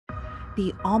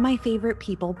The All My Favorite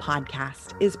People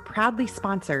podcast is proudly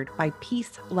sponsored by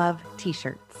Peace Love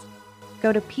T-shirts.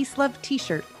 Go to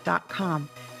peaceloveT-shirt.com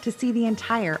to see the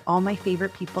entire All My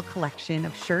Favorite People collection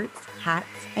of shirts, hats,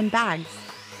 and bags.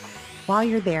 While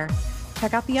you're there,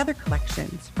 check out the other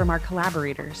collections from our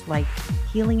collaborators like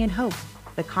Healing and Hope,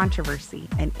 The Controversy,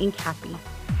 and Ink Happy.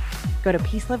 Go to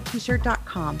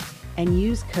peaceloveT-shirt.com and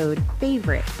use code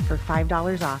FAVORITE for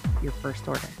 $5 off your first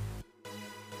order.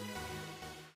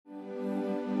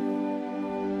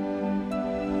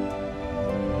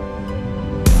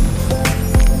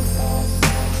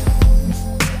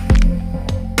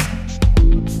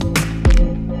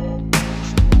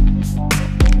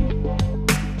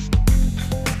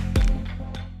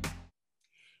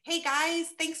 Hey guys,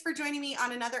 thanks for joining me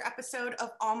on another episode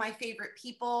of All My Favorite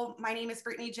People. My name is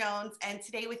Brittany Jones, and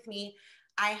today with me,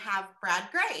 I have Brad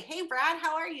Gray. Hey Brad,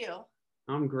 how are you?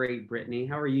 I'm great, Brittany.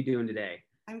 How are you doing today?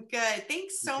 I'm good.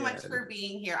 Thanks so much Good. for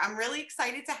being here. I'm really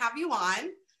excited to have you on.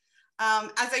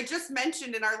 As I just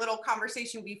mentioned in our little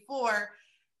conversation before,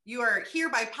 you are here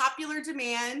by popular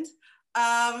demand.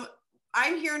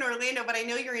 I'm here in Orlando, but I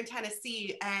know you're in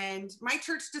Tennessee, and my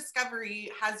church Discovery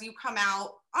has you come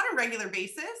out on a regular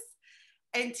basis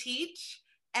and teach.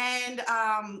 And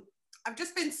I've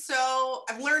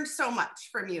learned so much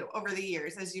from you over the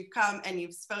years as you've come and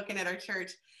you've spoken at our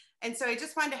church. And so I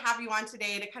just wanted to have you on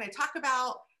today to kind of talk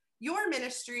about your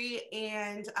ministry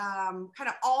and kind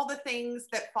of all the things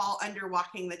that fall under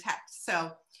walking the text.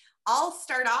 So I'll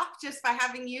start off just by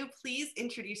having you please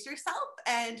introduce yourself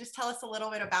and just tell us a little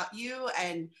bit about you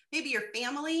and maybe your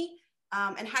family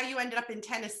and how you ended up in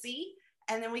Tennessee.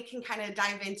 And then we can kind of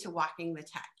dive into walking the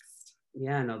text.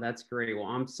 Yeah, no, that's great. Well,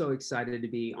 I'm so excited to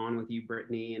be on with you,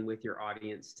 Brittany, and with your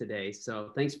audience today.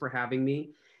 So thanks for having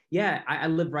me. Yeah, I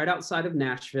live right outside of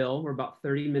Nashville. We're about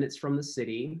 30 minutes from the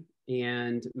city.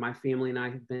 And my family and I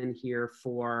have been here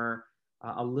for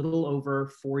a little over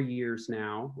 4 years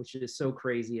now, which is so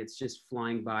crazy. It's just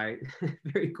flying by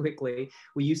very quickly.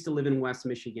 We used to live in West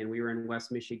Michigan. We were in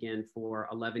West Michigan for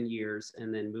 11 years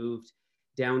and then moved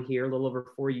down here a little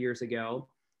over 4 years ago.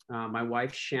 My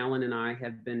wife, Shallon, and I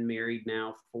have been married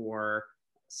now for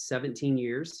 17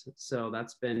 years. So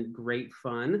that's been great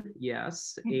fun.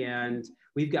 Yes. And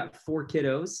we've got 4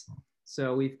 kiddos.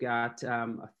 So we've got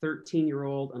a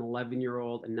 13-year-old, an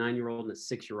 11-year-old, a 9-year-old, and a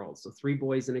 6-year-old. So 3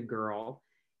 boys and a girl.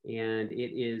 And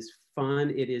it is fun.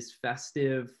 It is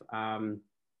festive.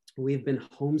 We've been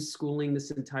homeschooling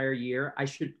this entire year. I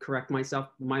should correct myself.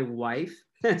 My wife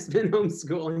has been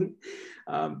homeschooling.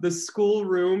 The school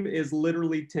room is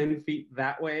literally 10 feet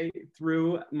that way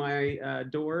through my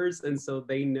doors. And so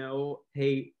they know,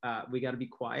 hey, we got to be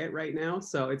quiet right now.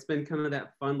 So it's been kind of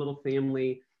that fun little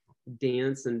family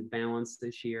dance and balance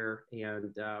this year.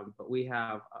 And but we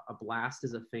have a blast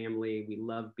as a family. We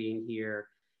love being here.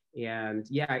 And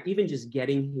yeah, even just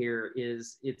getting here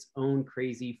is its own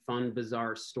crazy, fun,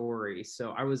 bizarre story.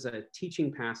 So I was a teaching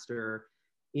pastor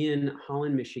in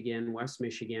Holland, Michigan, West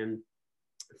Michigan,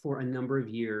 for a number of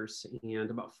years. And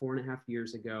about 4.5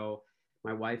 years ago,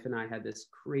 my wife and I had this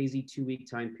crazy 2-week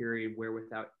time period where,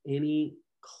 without any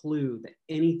clue that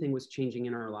anything was changing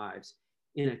in our lives,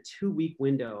 in a 2-week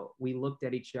window, we looked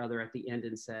at each other at the end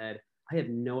and said, I have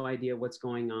no idea what's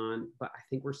going on, but I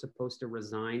think we're supposed to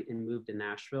resign and move to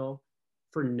Nashville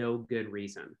for no good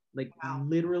reason. Like, Wow.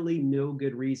 literally no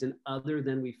good reason other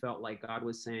than we felt like God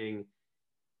was saying,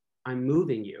 I'm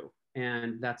moving you,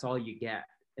 and that's all you get.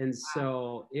 And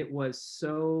so it was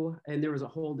so, and there was a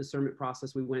whole discernment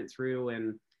process we went through,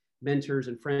 and mentors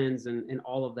and friends and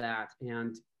all of that.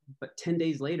 But 10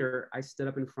 days later, I stood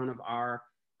up in front of our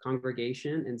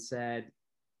congregation and said,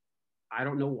 I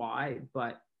don't know why,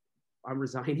 but I'm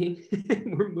resigning.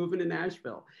 We're moving to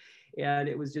Nashville. And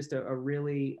it was just a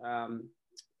really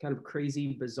kind of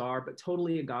crazy, bizarre, but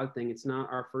totally a God thing. It's not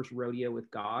our first rodeo with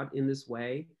God in this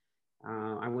way.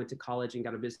 I went to college and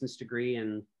got a business degree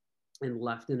and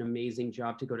left an amazing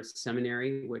job to go to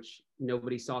seminary, which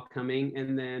nobody saw coming.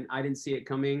 And then I didn't see it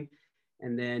coming.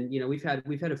 And then, we've had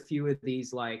a few of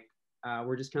these, like,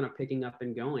 we're just kind of picking up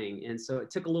and going. And so it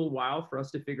took a little while for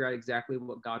us to figure out exactly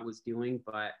what God was doing,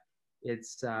 but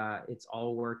it's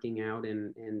all working out.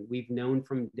 And we've known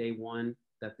from day one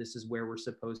that this is where we're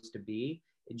supposed to be.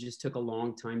 It just took a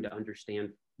long time to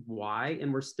understand why,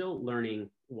 and we're still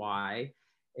learning why.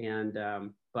 And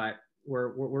but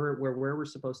we're where we're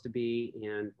supposed to be,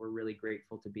 and we're really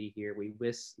grateful to be here. We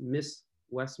miss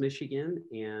West Michigan,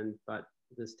 but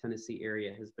this Tennessee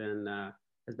area has been a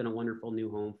wonderful new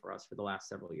home for us for the last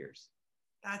several years.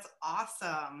 That's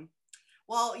awesome.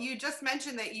 Well, you just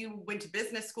mentioned that you went to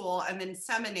business school and then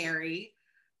seminary.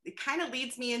 It kind of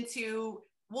leads me into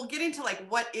we'll get into like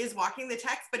what is walking the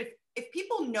text, but if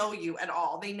people know you at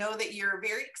all, they know that you're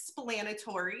very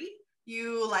explanatory.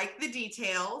 You like the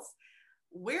details.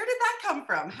 Where did that come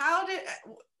from? How did,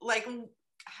 like,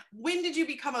 when did you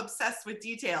become obsessed with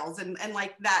details and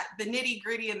like that, the nitty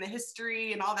gritty and the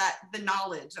history and all that, the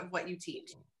knowledge of what you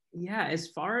teach? Yeah, as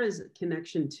far as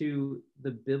connection to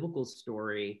the biblical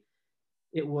story,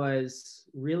 it was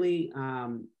really,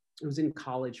 it was in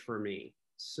college for me.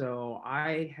 So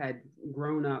I had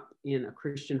grown up in a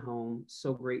Christian home,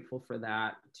 so grateful for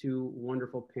that. Two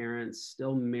wonderful parents,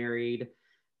 still married.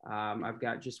 I've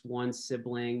got just one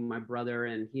sibling, my brother,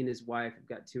 and he and his wife have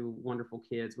got two wonderful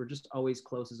kids. We're just always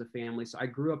close as a family. So I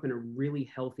grew up in a really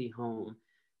healthy home.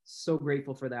 So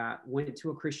grateful for that. Went to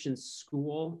a Christian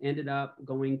school, ended up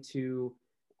going to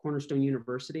Cornerstone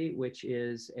University, which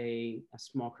is a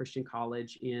small Christian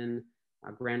college in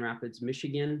Grand Rapids,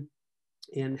 Michigan,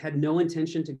 and had no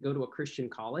intention to go to a Christian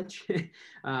college.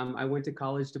 I went to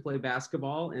college to play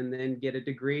basketball and then get a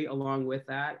degree along with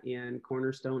that. And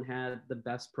Cornerstone had the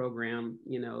best program,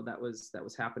 you know, that was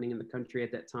happening in the country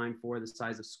at that time for the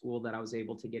size of school that I was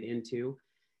able to get into.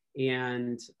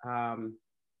 And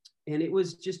it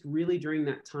was just really during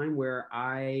that time where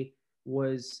I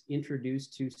was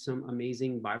introduced to some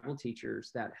amazing Bible teachers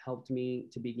that helped me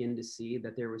to begin to see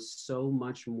that there was so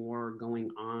much more going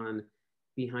on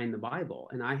behind the Bible.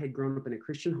 And I had grown up in a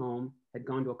Christian home, had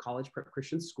gone to a college prep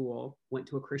Christian school, went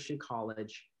to a Christian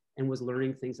college, and was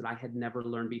learning things that I had never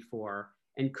learned before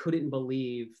and couldn't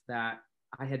believe that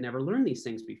I had never learned these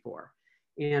things before.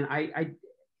 And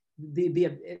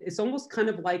it's almost kind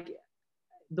of like,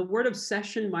 the word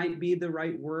obsession might be the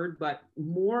right word, but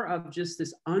more of just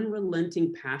this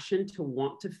unrelenting passion to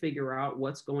want to figure out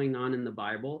what's going on in the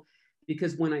Bible.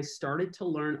 Because when I started to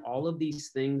learn all of these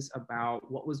things about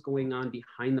what was going on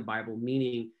behind the Bible,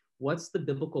 meaning what's the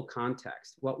biblical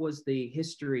context, what was the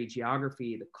history,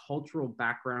 geography, the cultural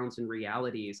backgrounds and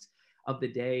realities of the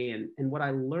day. And what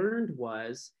I learned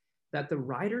was that the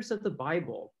writers of the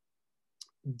Bible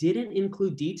didn't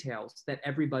include details that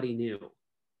everybody knew.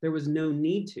 There was no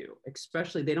need to,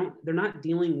 especially they're not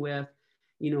dealing with,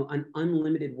 you know, an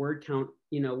unlimited word count,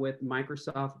 you know, with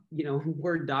Microsoft, you know,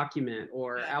 Word document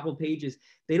or Apple Pages.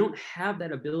 They don't have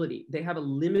that ability. They have a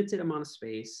limited amount of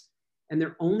space, and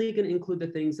they're only going to include the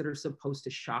things that are supposed to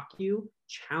shock you,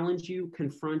 challenge you,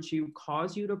 confront you,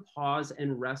 cause you to pause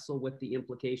and wrestle with the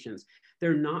implications.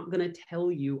 They're not going to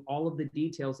tell you all of the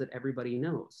details that everybody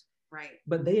knows. Right.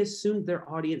 But they assumed their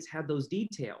audience had those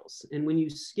details. And when you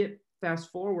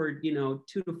fast forward, you know,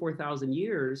 2,000 to 4,000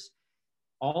 years,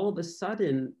 all of a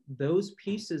sudden, those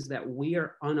pieces that we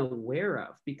are unaware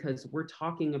of, because we're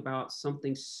talking about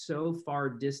something so far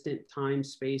distant, time,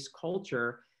 space,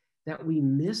 culture, that we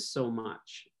miss so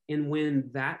much. And when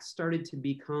that started to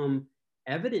become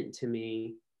evident to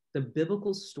me, the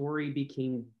biblical story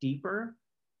became deeper.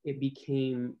 It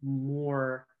became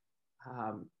more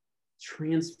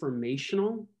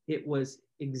transformational. It was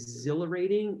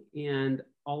exhilarating. And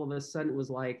all of a sudden it was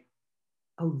like,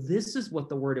 oh, this is what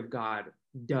the Word of God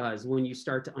does when you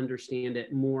start to understand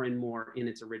it more and more in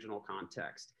its original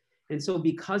context. And so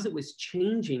because it was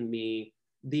changing me,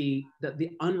 the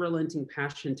unrelenting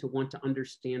passion to want to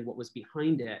understand what was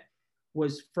behind it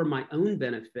was for my own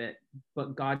benefit,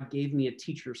 but God gave me a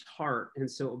teacher's heart. And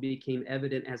so it became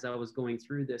evident as I was going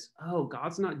through this, oh,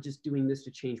 God's not just doing this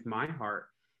to change my heart.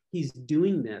 He's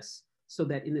doing this so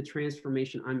that in the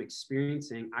transformation I'm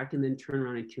experiencing, I can then turn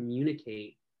around and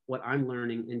communicate what I'm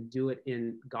learning and do it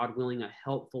in, God willing, a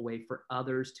helpful way for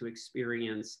others to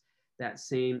experience that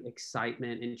same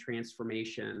excitement and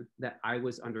transformation that I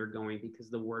was undergoing, because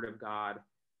the Word of God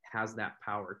has that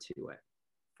power to it.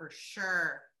 For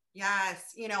sure.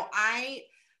 Yes. You know,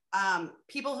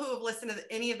 people who have listened to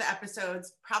any of the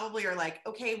episodes probably are like,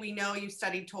 okay, we know you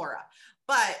studied Torah,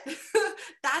 but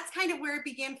that's kind of where it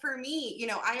began for me. You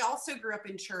know, I also grew up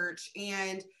in church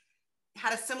and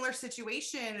had a similar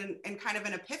situation and kind of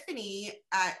an epiphany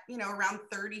at, you know, around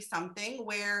 30 something,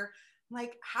 where I'm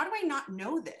like, how do I not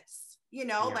know this? You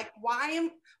know, like, why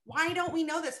don't we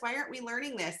know this? Why aren't we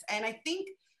learning this? And I think,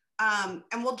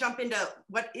 and we'll jump into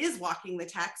what is walking the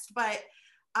text, but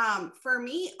for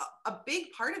me, a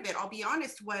big part of it, I'll be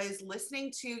honest, was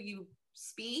listening to you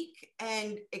speak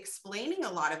and explaining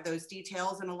a lot of those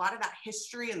details and a lot of that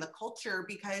history and the culture,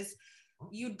 because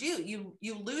you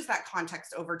lose that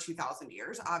context over 2,000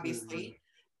 years, obviously.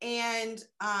 Mm-hmm.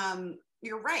 And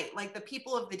you're right. Like, the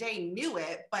people of the day knew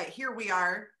it, but here we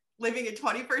are living in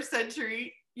 21st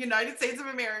century United States of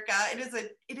America.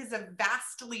 It is a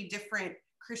vastly different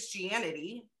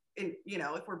Christianity, in, you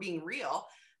know, if we're being real,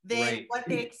 than what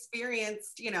they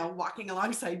experienced, you know, walking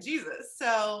alongside Jesus.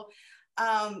 So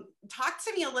Talk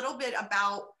to me a little bit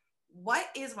about what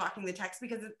is Walking the Text,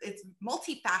 because it's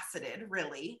multifaceted,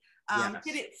 really. Yes.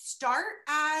 Did it start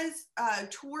as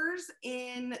tours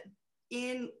in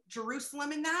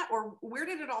Jerusalem in that, or where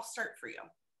did it all start for you?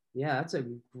 Yeah, that's a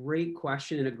great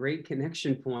question and a great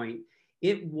connection point.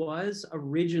 It was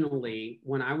originally,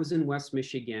 when I was in West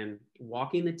Michigan,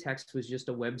 Walking the Text was just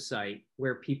a website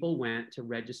where people went to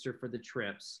register for the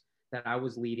trips that I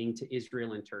was leading to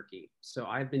Israel and Turkey. So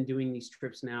I've been doing these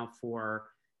trips now for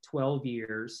 12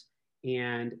 years,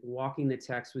 and Walking the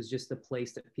Text was just the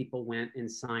place that people went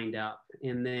and signed up.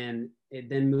 And then it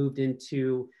then moved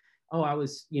into, I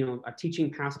was, a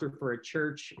teaching pastor for a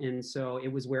church. And so it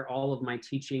was where all of my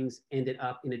teachings ended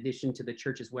up in addition to the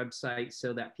church's website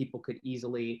so that people could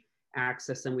easily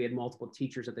access them. We had multiple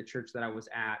teachers at the church that I was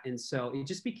at. And so it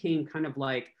just became kind of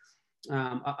like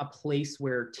a place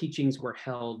where teachings were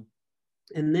held.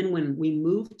 And then when we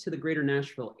moved to the greater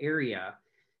Nashville area,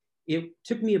 it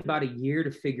took me about a year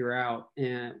to figure out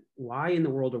why in the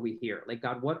world are we here? Like,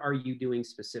 God, what are you doing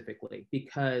specifically?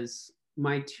 Because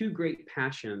my two great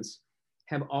passions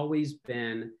have always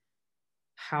been,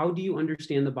 how do you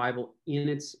understand the Bible in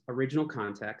its original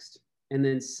context? And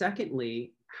then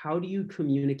secondly, how do you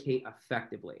communicate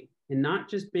effectively? And not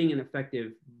just being an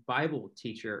effective Bible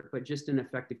teacher, but just an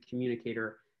effective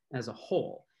communicator as a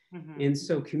whole. Mm-hmm. And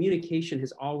so communication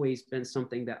has always been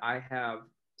something that I have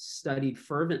studied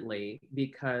fervently,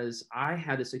 because I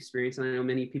had this experience, and I know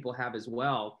many people have as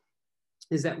well,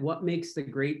 is that what makes the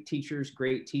great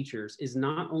teachers is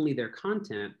not only their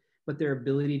content, but their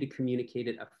ability to communicate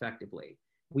it effectively.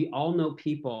 We all know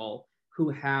people who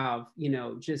have,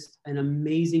 just an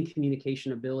amazing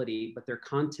communication ability, but their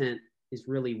content is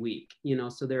really weak,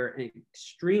 so they're an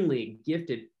extremely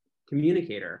gifted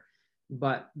communicator,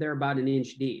 but they're about an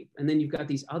inch deep. And then you've got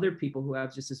these other people who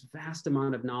have just this vast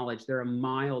amount of knowledge. They're a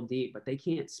mile deep, but they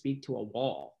can't speak to a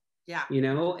wall. Yeah.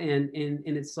 And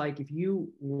it's like, if you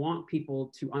want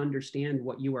people to understand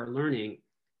what you are learning,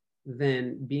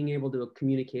 then being able to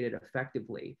communicate it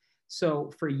effectively.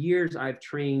 So for years, I've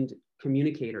trained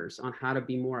communicators on how to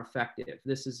be more effective.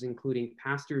 This is including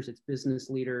pastors, it's business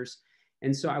leaders.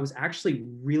 And so I was actually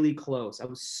really close. I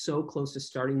was so close to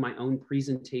starting my own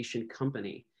presentation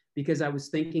company, because I was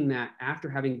thinking that after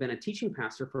having been a teaching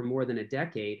pastor for more than a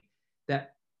decade,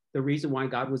 that the reason why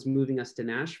God was moving us to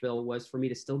Nashville was for me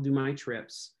to still do my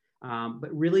trips, but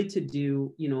really to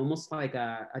do, almost like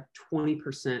a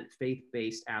 20%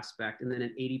 faith-based aspect and then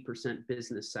an 80%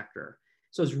 business sector.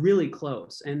 So it's really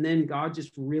close. And then God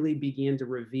just really began to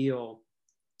reveal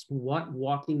what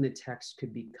Walking the Text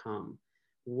could become.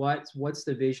 What's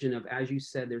the vision of, as you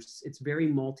said, it's very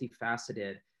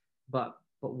multifaceted, but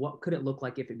what could it look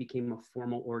like if it became a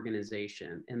formal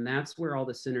organization? And that's where all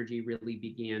the synergy really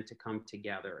began to come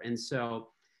together. And so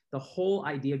the whole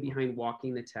idea behind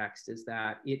Walking the Text is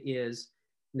that it is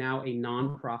now a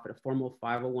nonprofit, a formal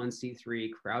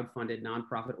 501c3 crowdfunded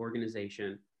nonprofit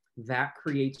organization that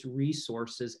creates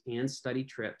resources and study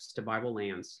trips to Bible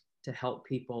lands to help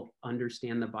people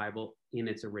understand the Bible in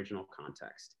its original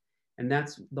context. And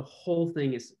that's the whole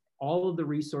thing. Is all of the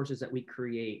resources that we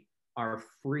create are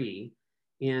free,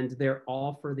 and they're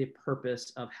all for the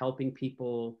purpose of helping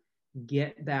people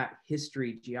get that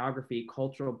history, geography,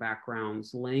 cultural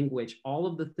backgrounds, language, all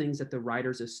of the things that the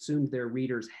writers assumed their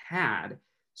readers had,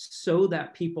 so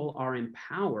that people are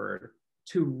empowered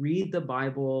to read the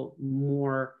Bible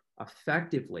more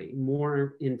effectively,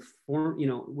 more informed,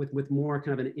 with more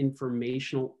kind of an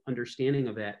informational understanding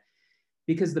of it.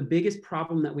 Because the biggest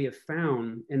problem that we have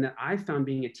found, and that I found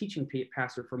being a teaching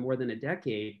pastor for more than a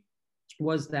decade,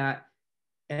 was that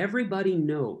everybody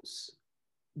knows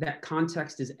that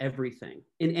context is everything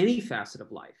in any facet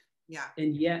of life. Yeah.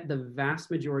 And yet the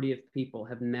vast majority of people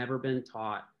have never been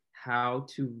taught how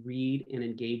to read and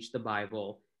engage the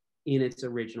Bible in its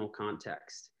original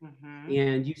context. Mm-hmm.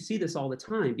 And you see this all the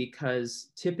time, because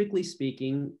typically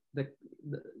speaking,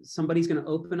 somebody's going to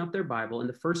open up their Bible, and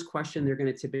the first question they're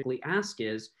going to typically ask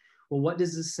is, well, what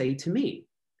does this say to me?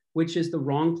 Which is the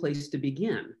wrong place to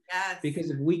begin. Yes.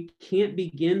 Because if we can't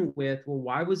begin with, well,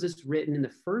 why was this written in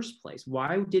the first place?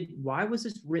 Why was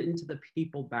this written to the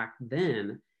people back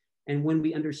then? And when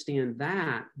we understand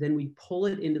that, then we pull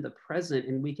it into the present,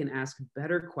 and we can ask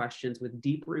better questions with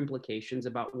deeper implications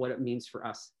about what it means for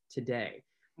us today.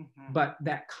 Mm-hmm. But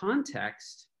that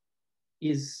context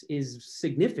is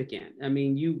significant. I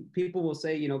mean, people will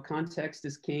say, context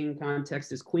is king,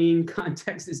 context is queen,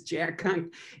 context is jack,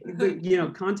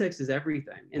 context is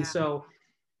everything. And so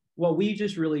what we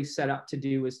just really set out to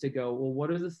do is to go, well,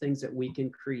 what are the things that we can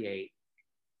create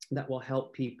that will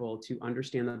help people to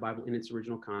understand the Bible in its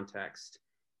original context,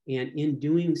 And in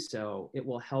doing so, it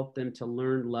will help them to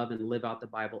learn, love, and live out the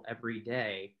Bible every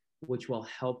day, which will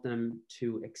help them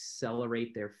to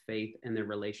accelerate their faith and their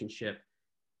relationship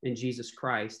in Jesus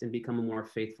Christ and become a more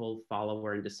faithful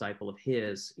follower and disciple of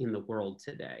his in the world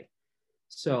today.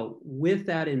 So with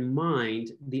that in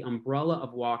mind, the umbrella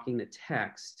of Walking the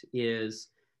Text is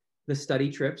the study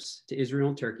trips to Israel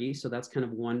and Turkey. So that's kind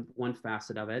of one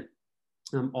facet of it.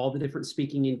 All the different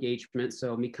speaking engagements.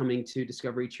 So me coming to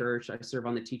Discovery Church, I serve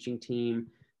on the teaching team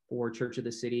for Church of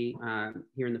the City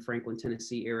here in the Franklin,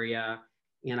 Tennessee area.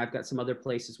 And I've got some other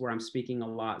places where I'm speaking a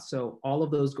lot. So all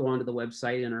of those go onto the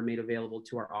website and are made available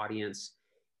to our audience.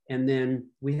 And then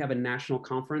we have a national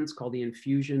conference called the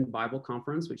Infusion Bible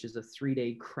Conference, which is a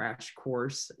 3-day crash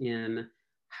course in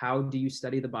how do you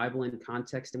study the Bible in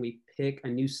context. And we pick a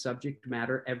new subject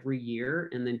matter every year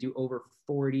and then do over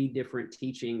 40 different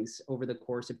teachings over the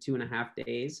course of 2.5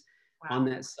 days on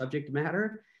that subject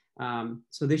matter.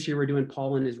 So this year we're doing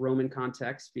Paul in his Roman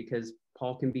context because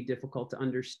Paul can be difficult to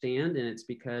understand, and it's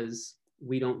because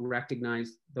we don't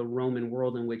recognize the Roman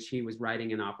world in which he was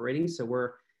writing and operating. So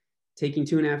we're taking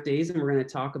 2.5 days, and we're going to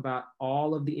talk about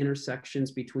all of the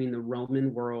intersections between the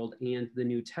Roman world and the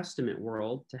New Testament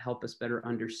world to help us better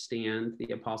understand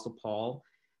the Apostle Paul,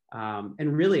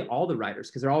 and really all the writers,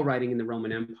 because they're all writing in the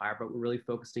Roman Empire, but we're really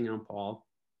focusing on Paul.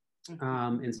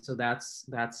 And so that's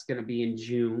going to be in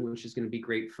June, which is going to be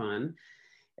great fun.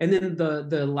 And then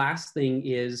the last thing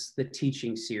is the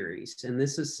teaching series. And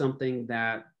this is something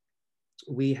that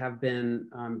we have been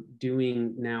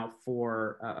doing now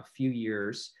for a few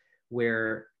years,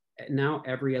 where now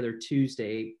every other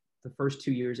Tuesday, the first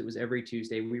 2 years, it was every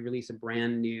Tuesday, we release a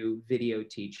brand new video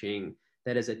teaching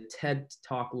that is a TED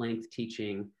Talk length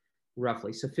teaching,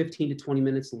 roughly. So 15 to 20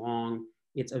 minutes long.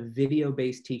 It's a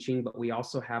video-based teaching, but we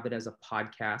also have it as a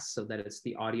podcast so that it's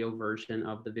the audio version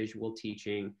of the visual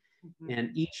teaching. And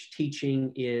each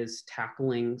teaching is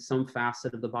tackling some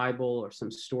facet of the Bible or some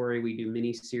story. We do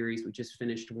mini series. We just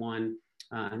finished one,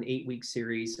 an 8-week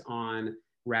series on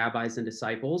rabbis and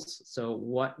disciples. So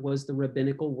what was the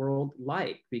rabbinical world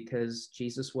like? Because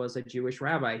Jesus was a Jewish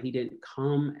rabbi. He didn't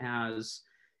come as,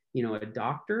 a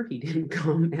doctor. He didn't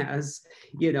come as,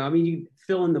 you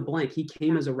fill in the blank. He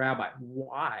came as a rabbi.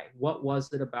 Why? What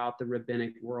was it about the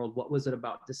rabbinic world? What was it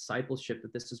about discipleship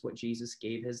that this is what Jesus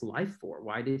gave his life for?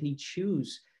 Why did he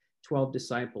choose 12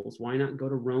 disciples? Why not go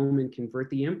to Rome and convert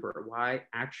the emperor? Why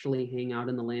actually hang out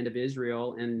in the land of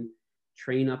Israel and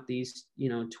train up these,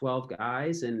 12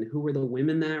 guys? And who were the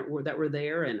women that were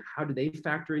there? And how do they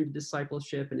factor into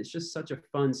discipleship? And it's just such a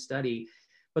fun study.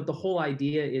 But the whole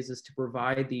idea is to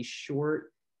provide these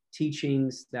short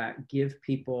teachings that give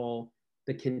people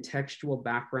the contextual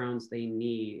backgrounds they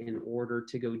need in order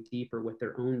to go deeper with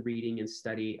their own reading and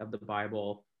study of the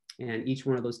Bible. And each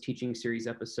one of those teaching series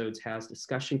episodes has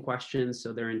discussion questions.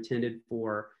 So they're intended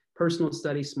for personal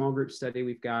study, small group study.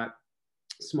 We've got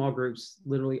small groups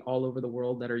literally all over the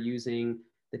world that are using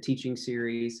the teaching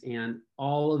series, and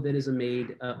all of it is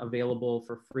made available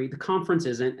for free. The conference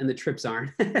isn't, and the trips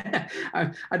aren't.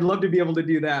 I'd love to be able to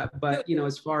do that, but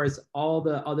as far as all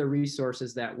the other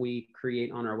resources that we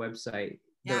create on our website,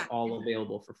 they're all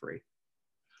available for free.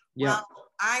 Well,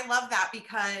 I love that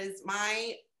because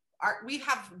we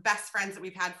have best friends that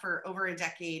we've had for over a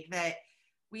decade that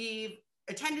we've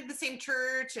attended the same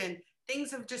church, and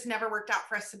things have just never worked out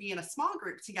for us to be in a small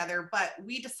group together. But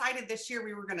we decided this year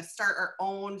we were going to start our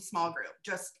own small group,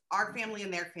 just our family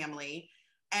and their family.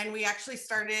 And we actually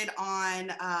started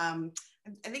on, I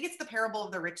think it's the parable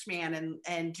of the rich man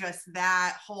and just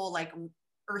that whole like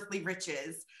earthly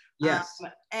riches. Yes.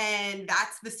 And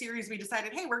that's the series we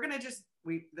decided, hey, we're going to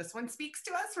this one speaks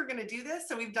to us. We're going to do this.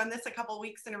 So we've done this a couple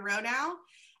weeks in a row now.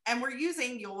 And we're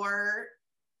using your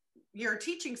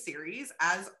teaching series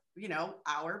as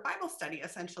our Bible study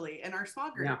essentially in our small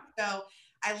group. So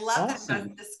I love that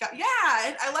it does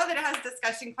I love that it has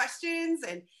discussion questions,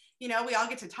 and we all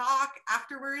get to talk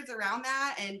afterwards around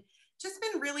that, and just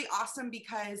been really awesome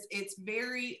because it's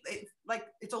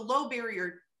a low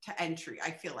barrier to entry.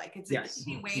 I feel like it's an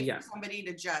easy way for somebody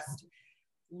to just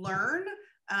learn.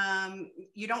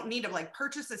 You don't need to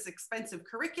purchase this expensive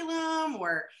curriculum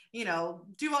or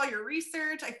do all your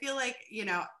research. I feel like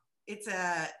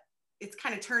it's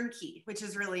kind of turnkey, which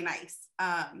is really nice.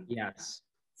 Yes.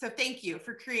 So thank you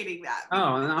for creating that.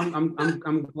 Oh, and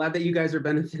I'm glad that you guys are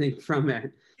benefiting from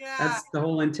it. Yeah. That's the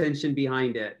whole intention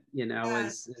behind it,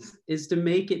 is to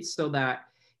make it so that,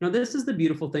 this is the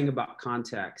beautiful thing about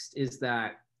context, is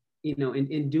that,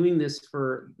 in doing this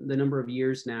for the number of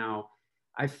years now,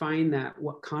 I find that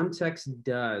what context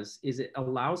does is it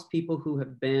allows people who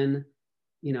have been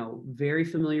very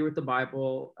familiar with the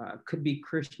Bible, could be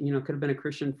Christian, could have been a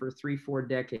Christian for 3-4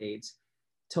 decades,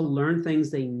 to learn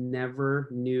things they never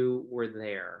knew were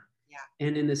there. Yeah.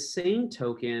 And in the same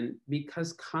token,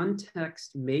 because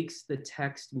context makes the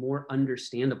text more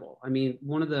understandable. I mean,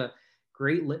 one of the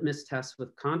great litmus tests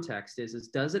with context is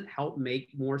does it help make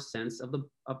more sense of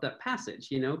that passage?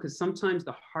 Because sometimes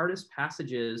the hardest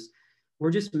passages,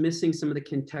 we're just missing some of the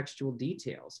contextual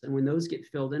details. And when those get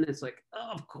filled in, it's like,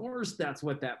 oh, of course, that's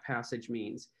what that passage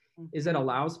means. Is it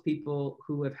allows people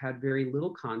who have had very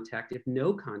little contact, if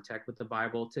no contact with the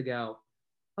Bible, to go,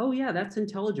 oh yeah, that's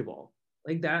intelligible.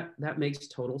 Like that makes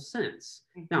total sense.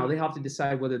 Now they have to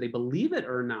decide whether they believe it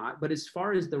or not. But as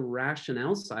far as the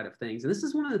rationale side of things, and this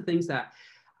is one of the things that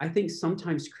I think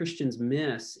sometimes Christians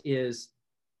miss is,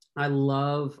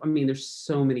 there's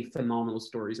so many phenomenal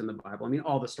stories in the Bible. I mean,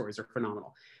 all the stories are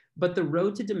phenomenal. But the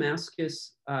road to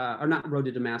Damascus, or not road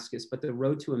to Damascus, but the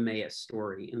road to Emmaus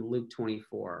story in Luke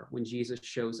 24, when Jesus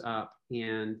shows up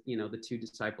and, the two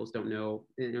disciples don't know,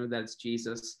 that it's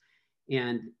Jesus.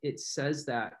 And it says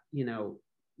that,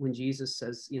 when Jesus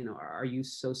says, are you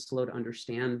so slow to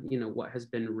understand, what has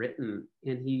been written?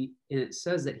 And it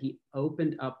says that he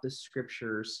opened up the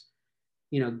scriptures,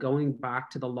 going back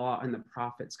to the law and the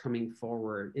prophets coming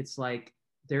forward. It's like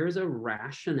there's a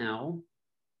rationale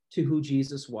to who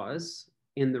Jesus was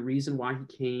and the reason why he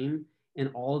came, and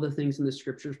all the things in the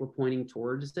scriptures were pointing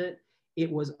towards it. It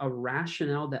was a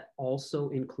rationale that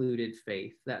also included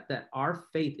faith, that our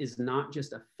faith is not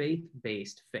just a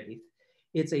faith-based faith.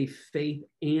 It's a faith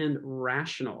and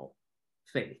rational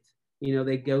faith.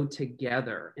 They go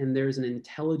together, and there's an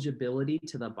intelligibility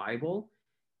to the Bible,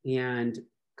 and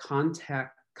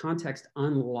context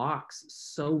unlocks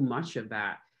so much of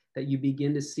that you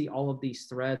begin to see all of these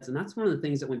threads. And that's one of the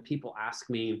things that when people ask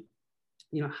me,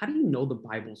 how do you know the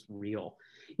Bible's real?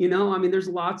 There's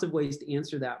lots of ways to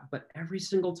answer that, but every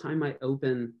single time I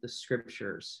open the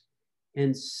scriptures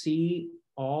and see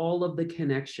all of the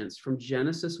connections from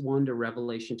Genesis 1 to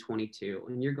Revelation 22,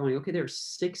 and you're going, okay, there are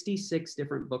 66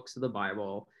 different books of the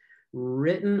Bible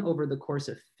written over the course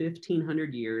of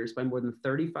 1,500 years by more than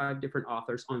 35 different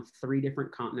authors on 3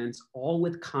 different continents, all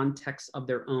with contexts of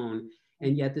their own.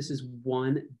 And yet this is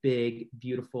one big,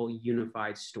 beautiful,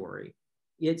 unified story.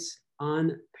 It's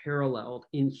unparalleled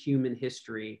in human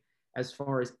history as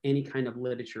far as any kind of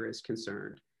literature is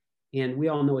concerned. And we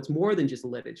all know it's more than just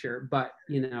literature, but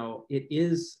it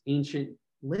is ancient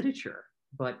literature,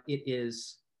 but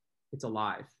it's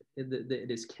alive.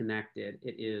 It is connected.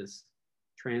 It is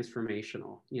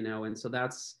transformational, and so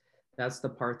that's the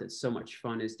part that's so much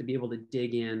fun, is to be able to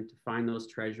dig in, to find those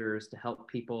treasures, to help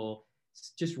people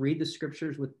just read the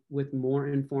scriptures with more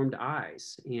informed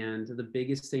eyes. And the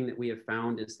biggest thing that we have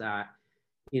found is that,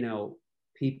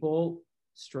 people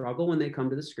struggle when they come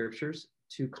to the scriptures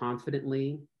to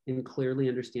confidently and clearly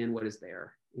understand what is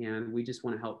there. And we just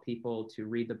want to help people to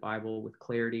read the Bible with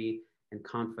clarity and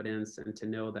confidence, and to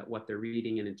know that what they're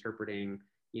reading and interpreting,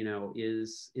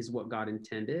 is what God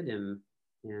intended, and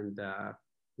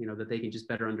that they can just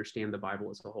better understand the Bible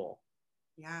as a whole.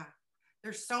 Yeah.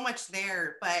 There's so much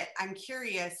there, but I'm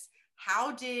curious,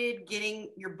 how did getting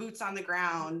your boots on the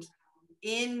ground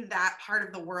in that part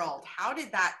of the world, how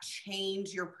did that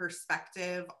change your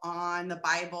perspective on the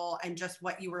Bible and just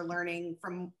what you were learning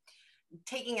from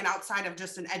taking it outside of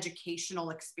just an educational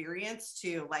experience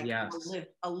to like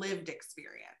a lived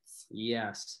experience?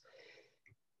 Yes.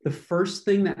 The first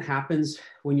thing that happens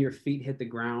when your feet hit the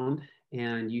ground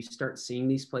and you start seeing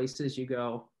these places, you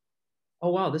go, oh,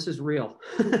 wow, this is real.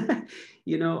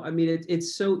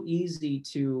 It's so easy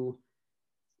to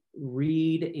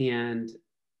read and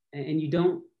you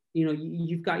don't,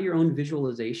 you've got your own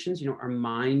visualizations, our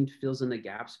mind fills in the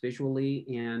gaps visually.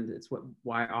 And it's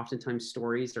why oftentimes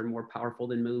stories are more powerful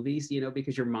than movies,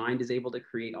 because your mind is able to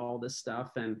create all this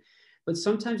stuff. But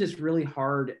sometimes it's really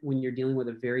hard when you're dealing with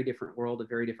a very different world, a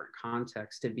very different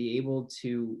context, to be able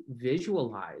to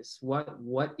visualize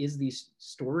what is these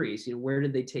stories, where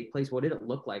did they take place? What did it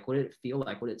look like? What did it feel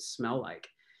like? What did it smell like?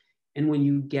 And when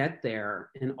you get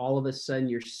there and all of a sudden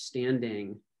you're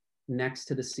standing next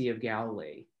to the Sea of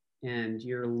Galilee and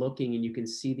you're looking and you can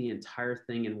see the entire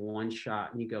thing in one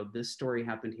shot, and you go, this story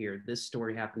happened here, this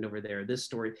story happened over there, this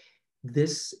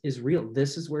is real.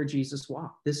 This is where Jesus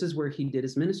walked. This is where he did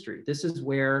his ministry. This is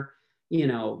where,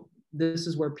 this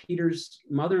is where Peter's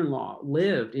mother-in-law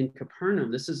lived, in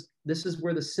Capernaum. This is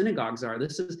where the synagogues are.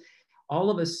 This is,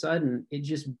 all of a sudden, it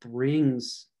just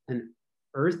brings an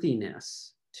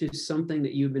earthiness to something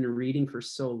that you've been reading for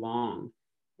so long.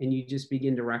 And you just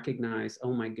begin to recognize,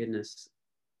 oh my goodness,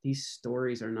 these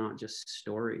stories are not just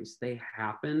stories. They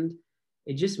happened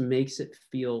it just makes it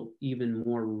feel even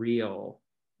more real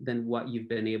than what you've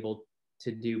been able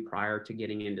to do prior to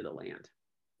getting into the land.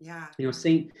 Yeah. You know,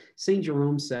 Saint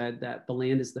Jerome said that the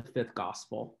land is the fifth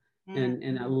gospel.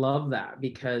 And I love that,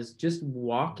 because just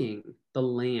walking the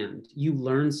land, you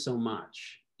learn so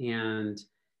much. And,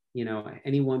 you know,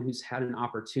 anyone who's had an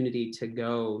opportunity to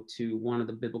go to one of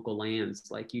the biblical lands,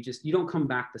 like you don't come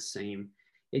back the same.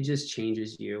 It just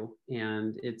changes you.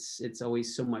 And it's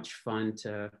always so much fun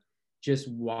to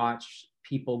just watch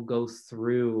people go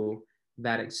through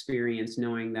that experience,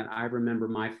 knowing that I remember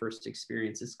my first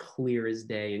experience as clear as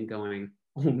day and going,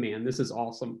 oh man, this is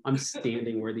awesome. I'm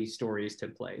standing where these stories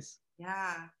took place.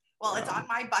 Yeah. Well, it's on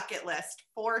my bucket list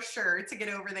for sure to get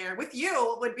over there with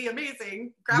you. It would be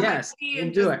amazing. Grab my tea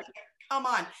and we'll do it. Come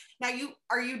on. Now,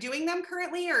 are you doing them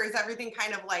currently, or is everything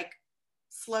kind of like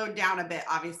slowed down a bit,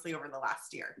 obviously, over the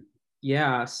last year?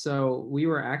 Yeah, so we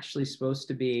were actually supposed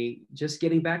to be just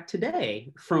getting back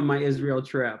today from my Israel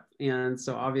trip, and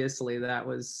so obviously that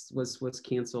was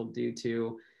canceled due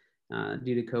to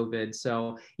COVID.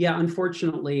 So yeah,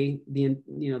 unfortunately, the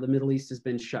Middle East has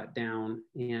been shut down,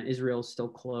 and Israel's still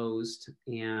closed.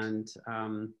 And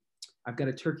I've got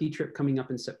a Turkey trip coming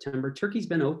up in September. Turkey's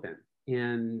been open,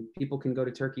 and people can go to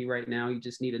Turkey right now. You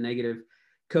just need a negative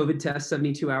COVID test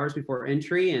 72 hours before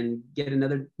entry, and get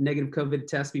another negative COVID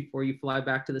test before you fly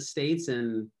back to the States,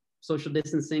 and social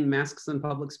distancing, masks in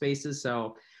public spaces.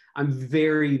 So I'm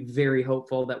very, very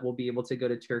hopeful that we'll be able to go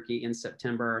to Turkey in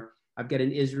September. I've got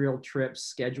an Israel trip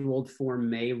scheduled for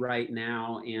May right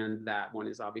now, and that one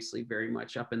is obviously very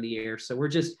much up in the air. So we're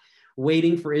just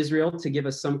waiting for Israel to give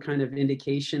us some kind of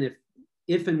indication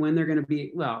if and when they're going to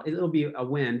be, well, it'll be a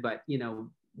when, but you know,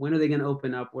 when are they going to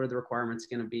open up? What are the requirements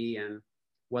going to be? And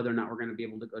whether or not we're going to be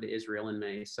able to go to Israel in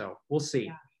May. So we'll see.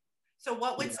 Yeah. So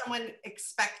what would someone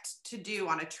expect to do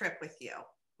on a trip with you?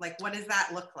 Like, what does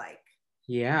that look like?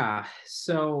 Yeah.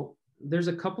 So there's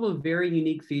a couple of very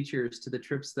unique features to the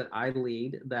trips that I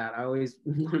lead that I always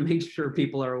want to make sure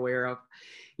people are aware of.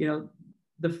 You know,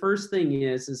 the first thing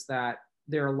is that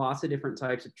there are lots of different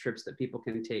types of trips that people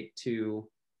can take to,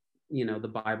 you know, the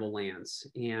Bible lands.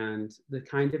 And the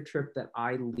kind of trip that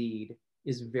I lead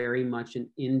is very much an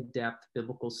in-depth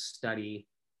biblical study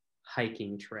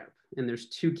hiking trip. And there's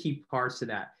two key parts to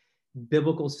that.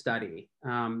 Biblical study.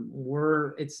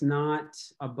 It's not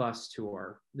a bus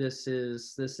tour. This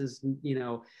is, you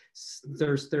know,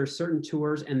 there's certain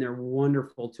tours, and they're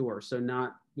wonderful tours. So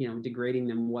not, you know, degrading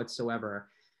them whatsoever,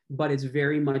 but it's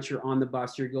very much, you're on the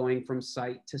bus, you're going from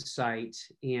site to site,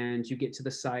 and you get to the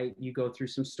site, you go through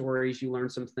some stories, you learn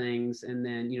some things, and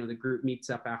then, you know, the group meets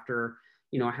up after,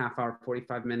 you know, a half hour,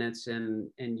 45 minutes, and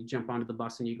you jump onto the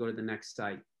bus and you go to the next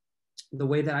site. The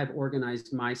way that I've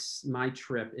organized my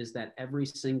trip is that every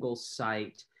single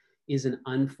site is an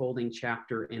unfolding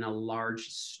chapter in a large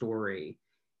story.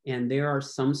 And there are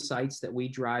some sites that we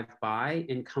drive by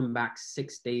and come back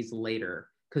 6 days later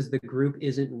because the group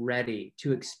isn't ready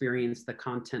to experience the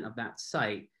content of that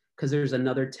site, because there's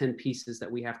another 10 pieces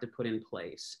that we have to put in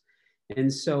place.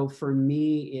 And so for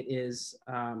me, it is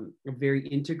a very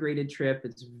integrated trip.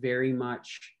 It's very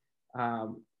much,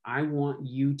 I want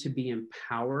you to be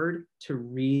empowered to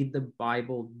read the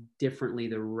Bible differently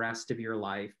the rest of your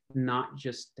life, not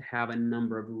just to have a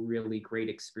number of really great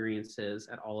experiences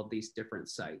at all of these different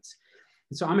sites.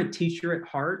 And so I'm a teacher at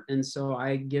heart. And so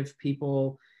I give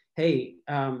people, hey,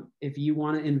 if you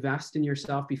want to invest in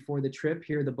yourself before the trip,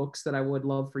 here are the books that I would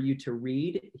love for you to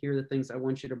read. Here are the things I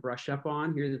want you to brush up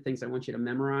on. Here are the things I want you to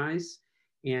memorize.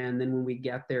 And then when we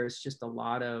get there, it's just a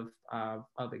lot of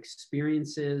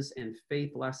experiences and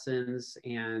faith lessons,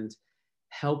 and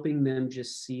helping them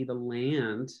just see the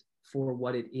land for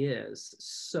what it is,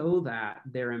 so that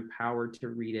they're empowered to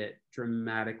read it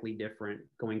dramatically different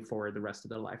going forward the rest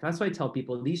of their life. That's why I tell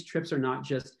people these trips are not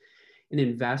just an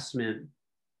investment,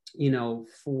 you know,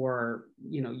 for,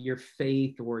 you know, your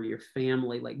faith or your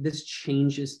family. Like, this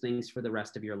changes things for the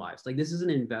rest of your lives. Like, this is an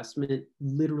investment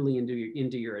literally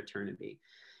into your eternity.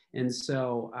 And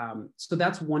so, so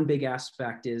that's one big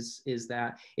aspect is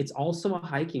that it's also a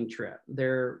hiking trip.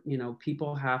 There, you know,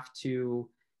 people have to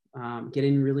get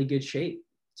in really good shape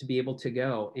to be able to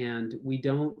go. And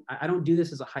I don't do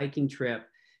this as a hiking trip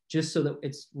just so that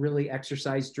it's really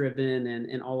exercise driven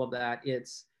and all of that.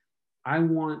 I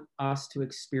want us to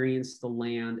experience the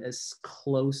land as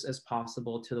close as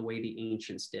possible to the way the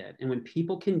ancients did. And when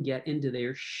people can get into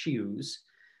their shoes,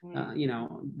 you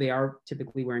know, they are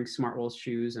typically wearing Smartwool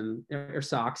shoes or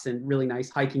socks and really nice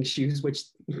hiking shoes, which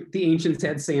the ancients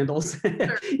had sandals,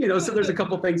 you know, so there's a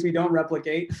couple things we don't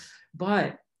replicate.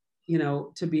 But, you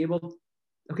know, to be able,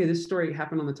 okay, this story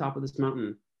happened on the top of this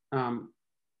mountain.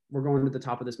 We're going to the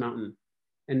top of this mountain.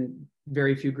 And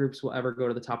very few groups will ever go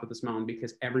to the top of this mountain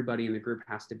because everybody in the group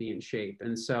has to be in shape.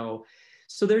 And so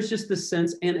there's just this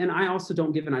sense, and I also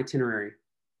don't give an itinerary.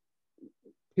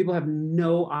 People have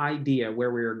no idea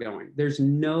where we are going. There's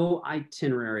no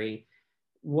itinerary.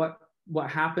 What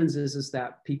happens is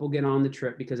that people get on the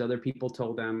trip because other people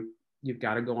told them, you've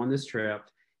got to go on this trip.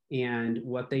 And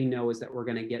what they know is that we're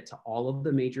going to get to all of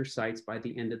the major sites by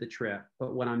the end of the trip.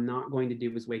 But what I'm not going to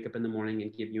do is wake up in the morning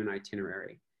and give you an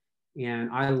itinerary. And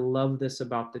I love this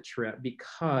about the trip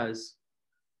because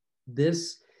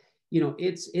this,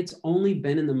 it's only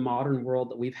been in the modern world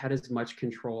that we've had as much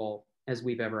control as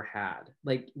we've ever had.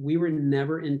 Like, we were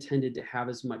never intended to have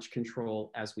as much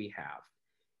control as we have.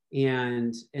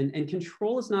 And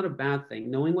control is not a bad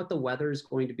thing. Knowing what the weather is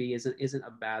going to be isn't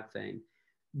a bad thing.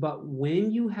 But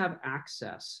when you have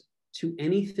access to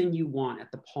anything you want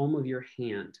at the palm of your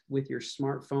hand, with your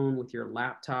smartphone, with your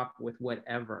laptop, with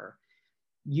whatever,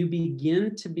 you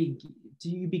begin to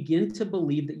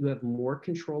believe that you have more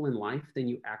control in life than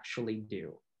you actually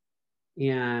do.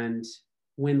 And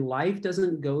when life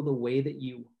doesn't go the way that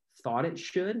you thought it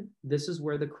should, this is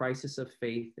where the crisis of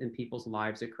faith in people's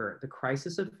lives occur. The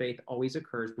crisis of faith always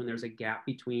occurs when there's a gap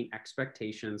between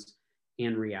expectations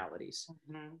and realities.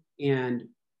 Mm-hmm.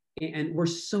 And we're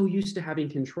so used to having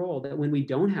control that when we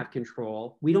don't have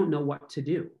control, we don't know what to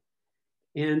do.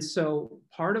 And so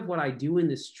part of what I do in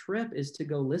this trip is to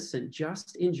go, listen,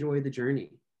 just enjoy the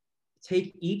journey.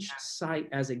 Take each site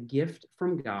as a gift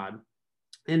from God,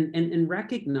 and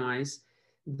recognize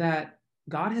that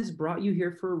God has brought you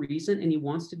here for a reason, and he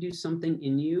wants to do something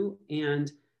in you.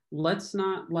 And let's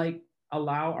not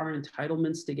allow our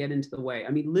entitlements to get into the way. I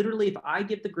mean, literally, if I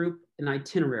give the group an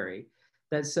itinerary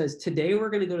that says, today we're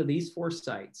going to go to these 4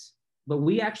 sites, but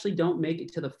we actually don't make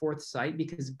it to the 4th site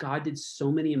because God did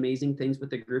so many amazing things with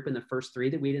the group in the first 3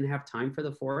 that we didn't have time for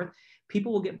the 4th,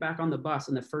 people will get back on the bus,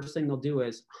 and the first thing they'll do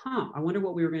is, I wonder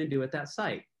what we were going to do at that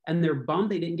site. And they're bummed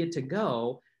they didn't get to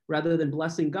go, rather than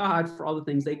blessing God for all the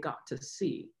things they got to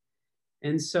see.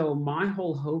 And so my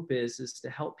whole hope is to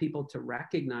help people to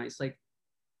recognize,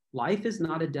 life is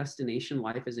not a destination,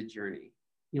 life is a journey.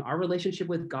 Our relationship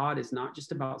with God is not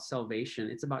just about salvation,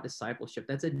 it's about discipleship.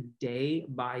 That's a day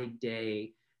by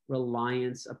day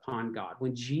reliance upon God.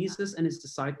 When Jesus and his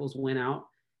disciples went out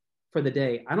for the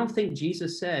day, I don't think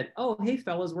Jesus said, oh, hey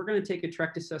fellas, we're going to take a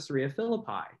trek to Caesarea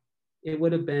Philippi. It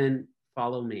would have been,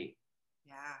 follow me.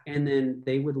 Yeah. And then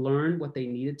they would learn what they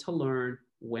needed to learn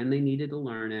when they needed to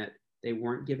learn it. They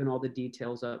weren't given all the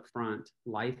details up front.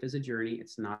 Life is a journey.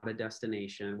 It's not a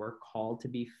destination. We're called to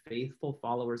be faithful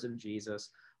followers of Jesus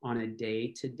on a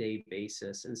day-to-day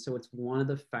basis. And so it's one of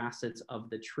the facets of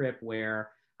the trip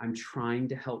where I'm trying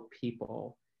to help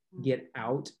people get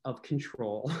out of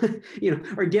control,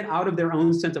 or get out of their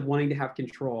own sense of wanting to have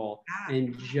control,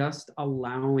 and just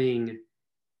allowing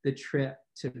the trip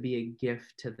to be a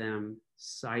gift to them,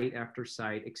 site after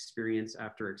site, experience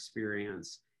after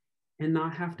experience, and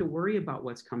not have to worry about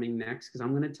what's coming next, because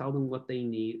I'm going to tell them what they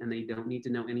need, and they don't need to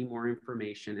know any more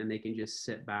information, and they can just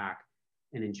sit back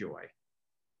and enjoy.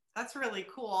 That's really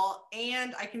cool.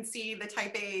 And I can see the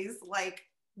type A's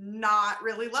not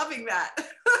really loving that.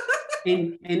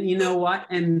 and you know what?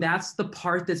 And that's the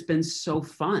part that's been so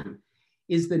fun,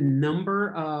 is the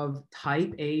number of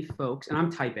type A folks. And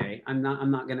I'm type A. I'm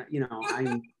not gonna,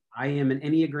 I am an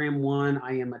Enneagram 1.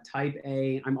 I am a type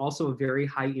A. I'm also a very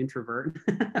high introvert,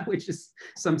 which is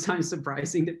sometimes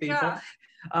surprising to people.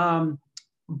 Yeah.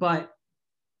 But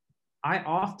I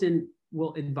often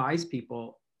will advise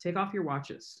people, take off your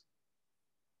watches.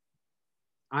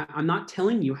 I'm not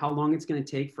telling you how long it's going to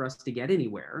take for us to get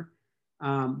anywhere.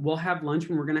 We'll have lunch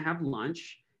when we're going to have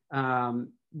lunch.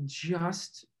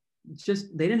 Just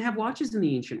they didn't have watches in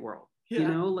the ancient world. Yeah.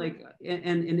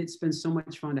 And it's been so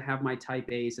much fun to have my type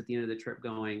A's at the end of the trip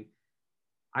going,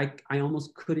 I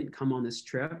almost couldn't come on this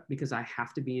trip because I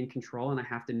have to be in control and I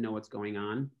have to know what's going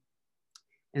on.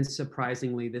 And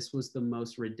surprisingly, this was the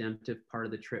most redemptive part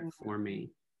of the trip for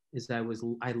me, is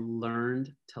I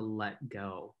learned to let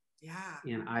go. Yeah.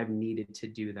 And I've needed to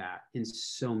do that in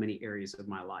so many areas of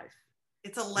my life.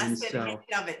 It's a lesson in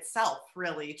of itself,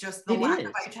 really, just the lack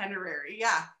of itinerary.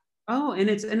 Yeah. Oh, and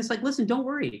it's listen, don't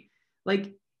worry.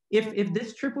 If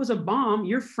this trip was a bomb,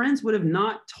 your friends would have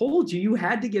not told you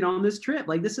had to get on this trip.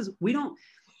 This is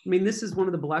one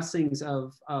of the blessings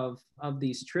of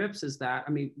these trips, is that,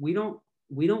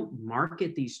 we don't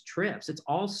market these trips. It's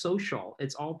all social.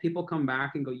 It's all people come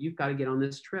back and go, you've got to get on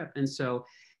this trip. And so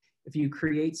if you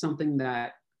create something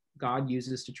that God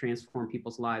uses to transform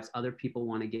people's lives, other people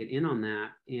want to get in on that.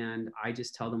 And I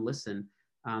just tell them, listen,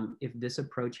 if this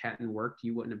approach hadn't worked,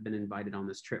 you wouldn't have been invited on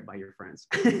this trip by your friends.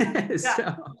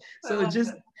 Yeah. so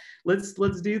just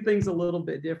let's do things a little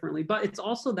bit differently. But it's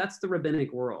also, that's the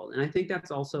rabbinic world. And I think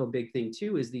that's also a big thing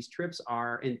too, is these trips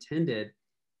are intended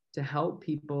to help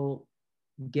people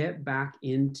get back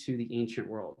into the ancient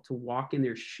world, to walk in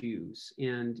their shoes.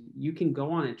 And you can go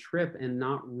on a trip and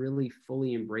not really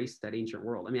fully embrace that ancient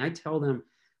world. I mean, I tell them,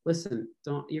 listen,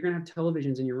 you're going to have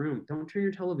televisions in your room. Don't turn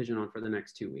your television on for the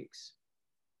next 2 weeks.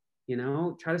 You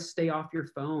know, try to stay off your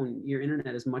phone, your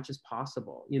internet as much as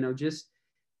possible. You know, just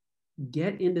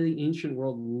get into the ancient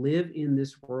world, live in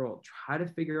this world, try to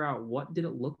figure out what did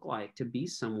it look like to be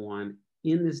someone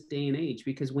in this day and age.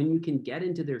 Because when you can get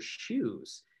into their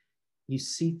shoes, you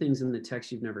see things in the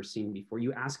text you've never seen before.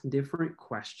 You ask different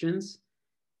questions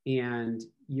and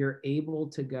you're able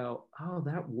to go, oh,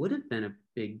 that would have been a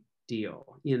big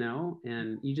deal, you know,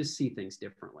 and you just see things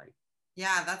differently.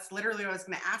 Yeah, that's literally what I was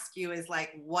going to ask you, is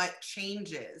like, what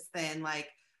changes then? Like,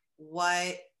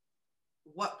 what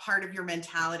part of your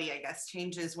mentality, I guess,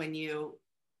 changes when you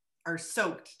are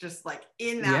soaked just like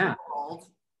in that world?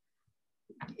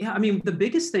 Yeah, I mean, the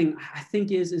biggest thing I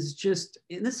think is just,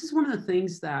 this is one of the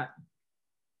things that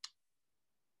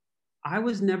I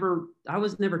was never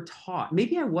taught.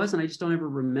 Maybe I was, and I just don't ever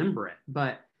remember it,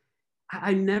 but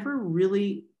I never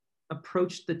really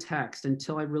approached the text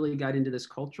until I really got into this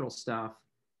cultural stuff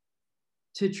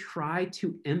to try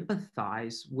to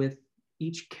empathize with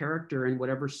each character in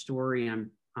whatever story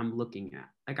I'm looking at.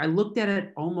 Like, I looked at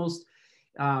it almost,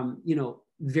 you know,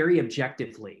 very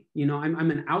objectively. You know,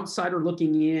 I'm an outsider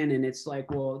looking in, and it's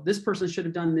like, well, this person should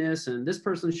have done this, and this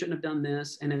person shouldn't have done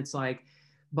this. And it's like,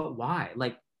 but why?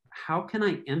 Like, how can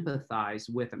I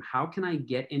empathize with them? How can I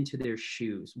get into their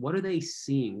shoes? What are they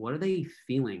seeing? What are they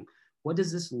feeling? What does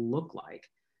this look like?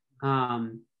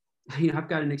 You know, I've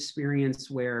got an experience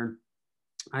where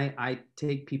I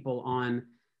take people on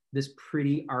this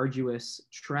pretty arduous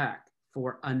trek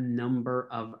for a number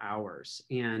of hours.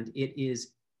 And it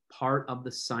is part of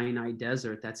the Sinai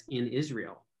Desert that's in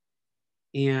Israel.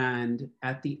 And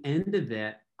at the end of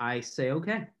it, I say,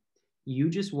 okay, you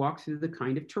just walk through the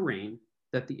kind of terrain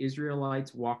that the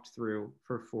Israelites walked through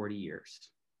for 40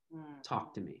 years.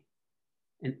 Talk to me.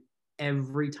 And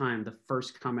every time, the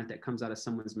first comment that comes out of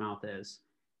someone's mouth is,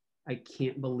 I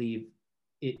can't believe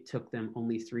it took them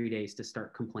only 3 days to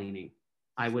start complaining.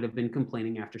 I would have been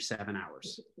complaining after 7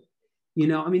 hours. You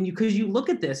know, I mean, because you look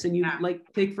at this and you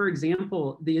like, take, for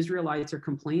example, the Israelites are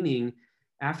complaining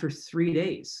after 3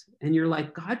 days. And you're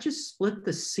like, God just split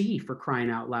the sea, for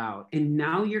crying out loud. And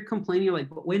now you're complaining. You're like,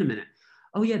 but wait a minute.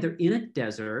 Oh yeah, they're in a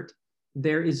desert.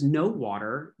 There is no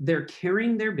water. They're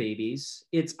carrying their babies.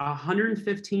 It's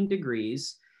 115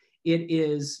 degrees. It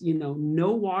is, you know,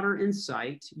 no water in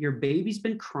sight. Your baby's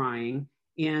been crying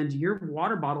and your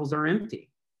water bottles are empty.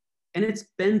 And it's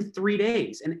been 3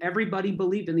 days. And everybody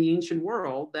believed in the ancient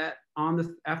world that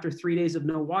after 3 days of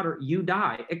no water, you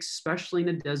die, especially in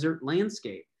a desert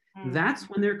landscape. That's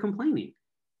when they're complaining.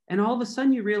 And all of a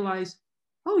sudden you realize,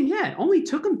 oh yeah, it only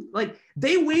took them, like,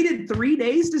 they waited 3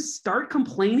 days to start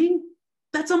complaining.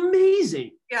 That's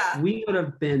amazing. Yeah. We would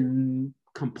have been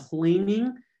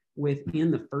complaining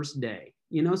within the first day,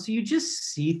 you know? So you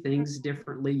just see things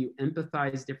differently. You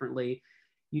empathize differently.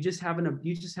 You just have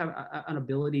an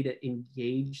ability to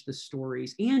engage the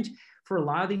stories. And for a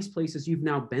lot of these places, you've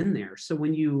now been there. So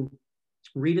when you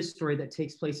read a story that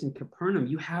takes place in Capernaum,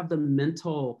 you have the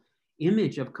mental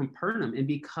image of Capernaum. And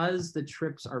because the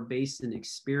trips are based in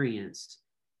experience,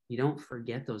 you don't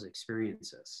forget those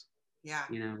experiences. Yeah.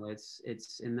 You know,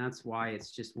 it's, and that's why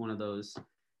it's just one of those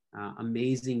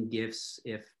amazing gifts.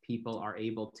 If people are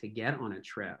able to get on a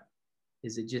trip,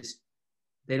 is it just,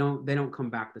 they don't come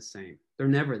back the same. They're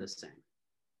never the same.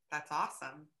 That's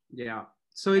awesome. Yeah.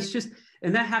 So it's just,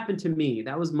 and that happened to me.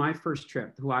 That was my first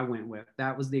trip, who I went with.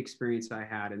 That was the experience I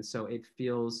had. And so it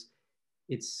feels,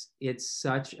 it's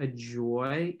such a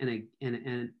joy and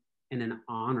an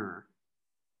honor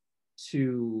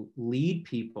to lead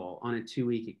people on a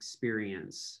 2-week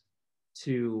experience,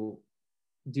 to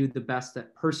do the best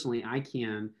that personally I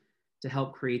can to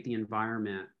help create the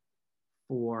environment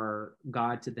for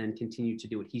God to then continue to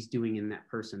do what he's doing in that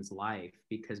person's life,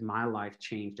 because my life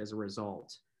changed as a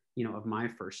result, you know, of my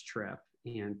first trip.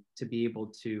 And to be able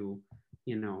to,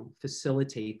 you know,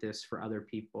 facilitate this for other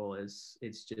people it's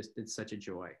such a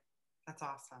joy. That's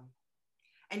awesome.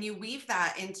 And you weave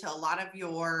that into a lot of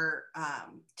your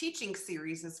teaching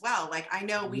series as well. Like, I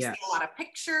know we see a lot of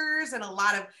pictures and a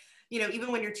lot of, you know,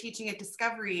 even when you're teaching at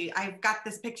Discovery, I've got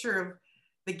this picture of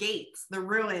the gates, the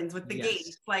ruins with the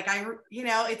gates. Like, you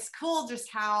know, it's cool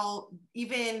just how,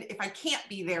 even if I can't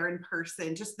be there in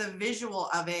person, just the visual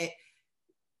of it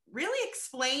really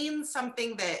explains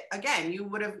something that, again,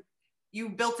 you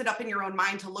built it up in your own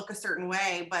mind to look a certain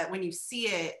way, but when you see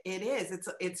it,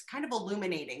 it's kind of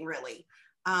illuminating, really,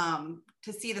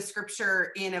 to see the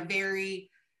scripture in a very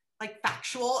like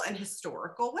factual and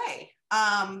historical way.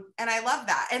 And I love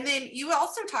that. And then you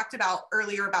also talked about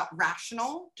earlier about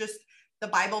rational, just the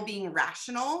Bible being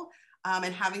rational,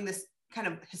 and having this kind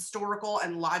of historical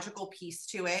and logical piece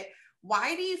to it.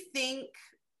 Why do you think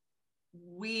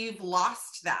we've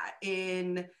lost that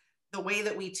in the way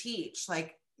that we teach?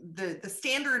 Like the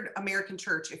standard American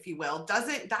church, if you will,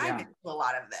 doesn't dive into a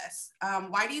lot of this.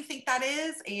 Why do you think that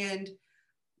is? And,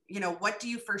 what do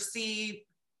you foresee?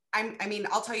 I mean,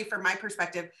 I'll tell you from my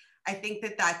perspective, I think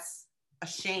that that's a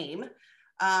shame,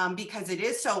 because it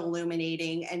is so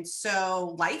illuminating and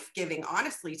so life-giving,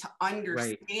 honestly, to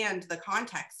understand the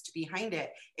context behind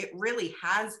it. It really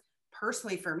has,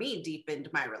 personally for me, deepened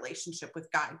my relationship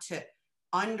with God to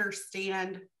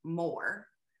understand more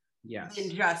than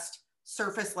just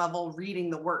surface level reading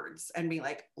the words and be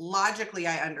like, logically,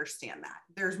 I understand that.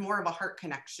 There's more of a heart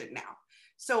connection now.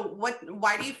 So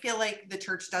why do you feel like the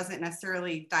church doesn't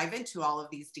necessarily dive into all of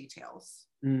these details?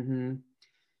 Mm-hmm.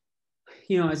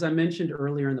 As I mentioned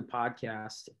earlier in the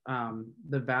podcast,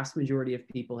 the vast majority of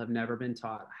people have never been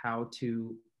taught how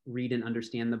to read and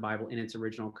understand the Bible in its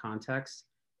original context.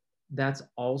 That's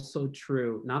also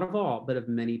true, not of all, but of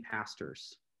many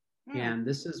pastors. And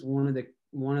this is one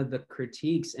of the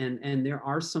critiques. And there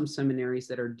are some seminaries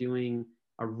that are doing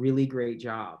a really great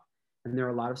job. And there are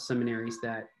a lot of seminaries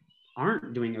that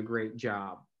aren't doing a great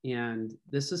job. And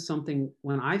this is something,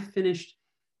 when I finished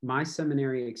my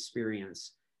seminary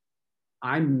experience,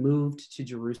 I moved to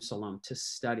Jerusalem to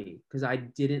study because I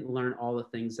didn't learn all the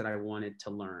things that I wanted to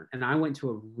learn. And I went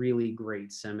to a really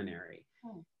great seminary.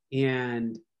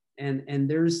 And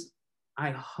there's,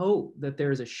 I hope that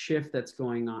there's a shift that's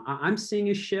going on. I'm seeing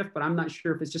a shift, but I'm not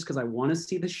sure if it's just because I want to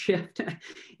see the shift,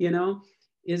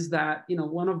 is that,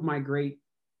 one of my great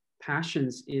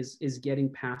passions is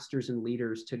getting pastors and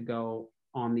leaders to go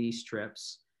on these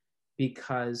trips,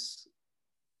 because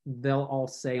they'll all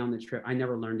say on the trip, I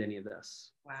never learned any of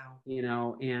this. Wow.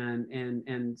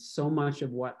 And so much of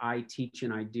what I teach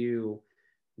and I do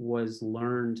was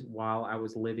learned while I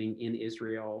was living in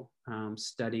Israel,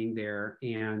 studying there.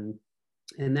 And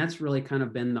that's really kind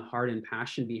of been the heart and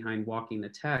passion behind Walking the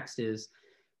Text, is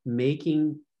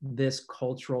making this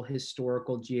cultural,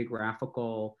 historical,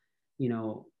 geographical,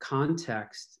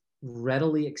 context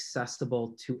readily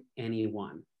accessible to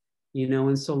anyone,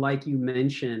 and so, like you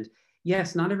mentioned,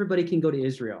 yes, not everybody can go to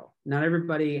Israel. Not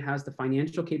everybody has the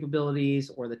financial capabilities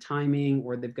or the timing,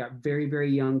 or they've got very, very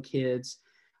young kids.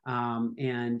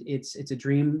 And it's a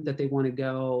dream that they want to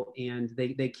go, and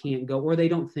they can't go, or they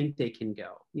don't think they can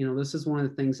go. This is one of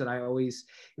the things that I always,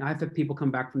 I've had people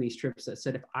come back from these trips that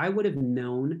said, if I would have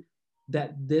known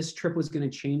that this trip was going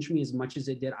to change me as much as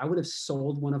it did, I would have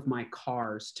sold one of my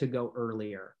cars to go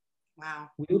earlier. Wow.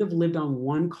 We would have lived on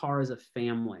one car as a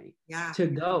family to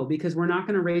go, because we're not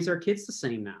going to raise our kids the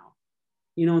same now.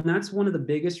 And that's one of the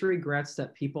biggest regrets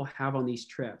that people have on these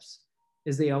trips,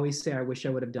 is they always say, I wish I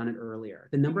would have done it earlier.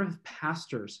 The number of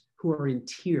pastors who are in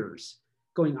tears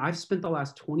going, I've spent the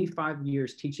last 25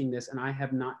 years teaching this, and I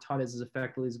have not taught as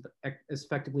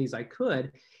effectively as I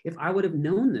could if I would have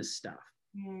known this stuff.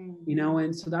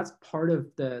 And so that's part of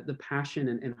the passion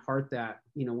and heart that,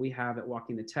 we have at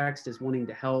Walking the Text, is wanting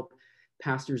to help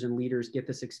pastors and leaders get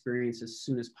this experience as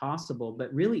soon as possible,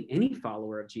 but really any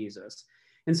follower of Jesus.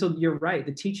 And so you're right,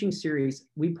 the teaching series,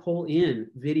 we pull in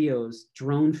videos,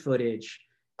 drone footage,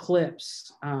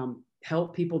 clips,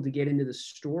 help people to get into the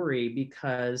story,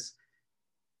 because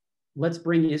let's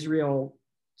bring Israel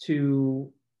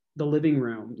to the living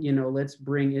room, let's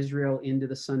bring Israel into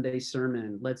the Sunday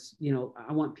sermon. Let's,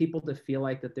 I want people to feel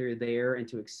like that they're there and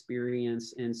to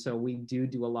experience. And so we do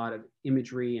a lot of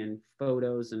imagery and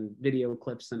photos and video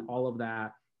clips and all of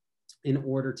that in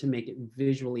order to make it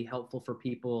visually helpful for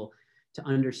people to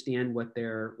understand what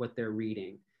they're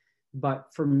reading. But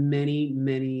for many,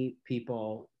 many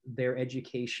people, their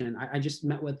education, I just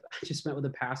met with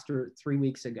a pastor 3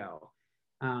 weeks ago.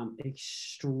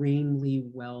 Extremely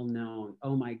well known.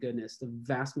 Oh my goodness. The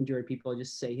vast majority of people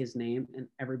just say his name and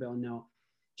everybody will know.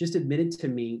 Just admitted to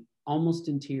me, almost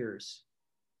in tears,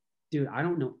 dude, I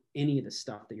don't know any of the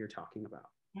stuff that you're talking about.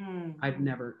 I've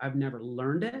never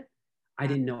learned it. I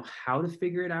didn't know how to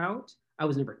figure it out. I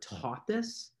was never taught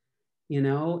this,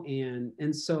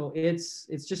 and so it's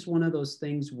just one of those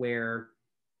things where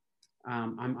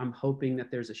I'm hoping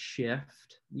that there's a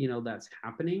shift, that's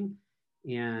happening.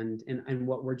 And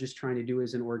what we're just trying to do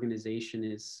as an organization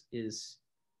is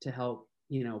to help,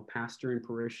 pastor and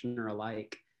parishioner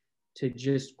alike, to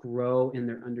just grow in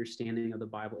their understanding of the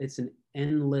Bible. It's an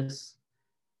endless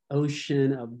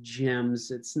ocean of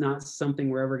gems. It's not something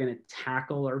we're ever going to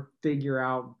tackle or figure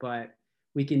out, but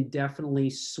we can definitely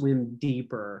swim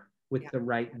deeper with the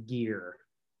right gear.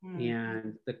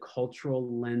 And the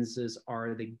cultural lenses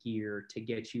are the gear to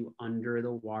get you under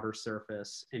the water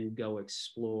surface and go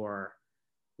explore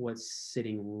what's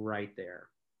sitting right there.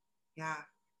 Yeah.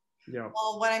 Yeah.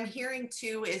 Well, what I'm hearing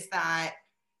too is that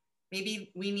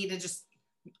maybe we need to just,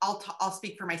 I'll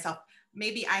speak for myself.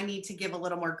 Maybe I need to give a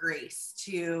little more grace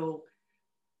to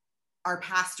our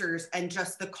pastors and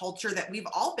just the culture that we've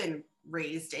all been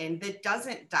raised in that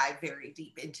doesn't dive very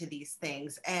deep into these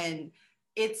things. And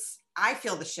I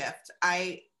feel the shift.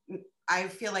 I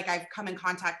feel like I've come in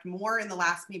contact more in the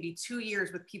last maybe 2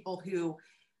 years with people who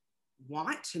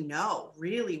want to know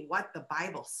really what the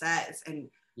Bible says and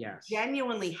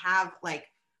genuinely have like,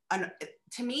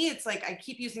 to me, it's like, I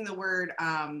keep using the word,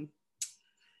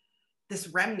 this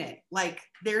remnant, like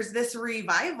there's this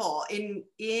revival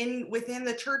within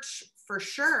the church for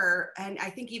sure. And I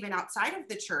think even outside of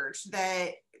the church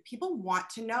that people want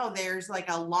to know. There's like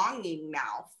a longing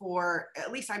now for,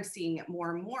 at least I'm seeing it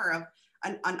more and more, of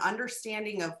an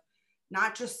understanding of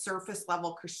not just surface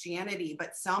level Christianity,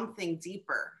 but something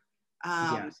deeper.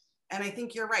 And I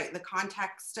think you're right. The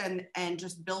context and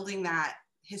just building that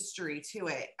history to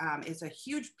it is a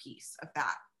huge piece of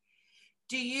that.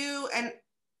 And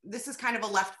this is kind of a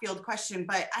left field question,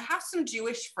 but I have some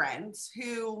Jewish friends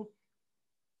who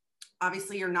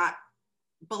obviously are not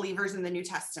believers in the New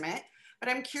Testament, but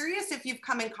I'm curious if you've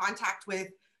come in contact with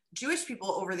Jewish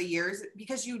people over the years,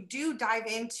 because you do dive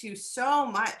into so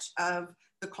much of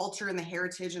the culture and the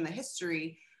heritage and the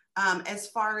history, as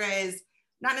far as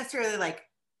not necessarily like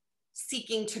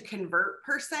seeking to convert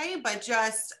per se, but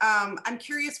just I'm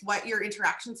curious what your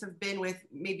interactions have been with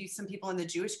maybe some people in the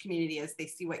Jewish community as they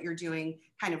see what you're doing,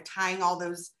 kind of tying all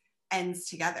those ends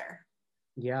together.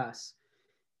 Yes.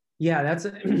 Yeah,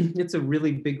 it's a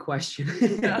really big question.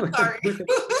 Sorry.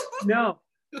 No,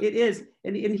 it is.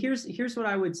 And here's what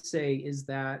I would say is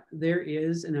that there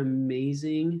is an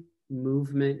amazing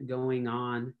movement going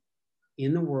on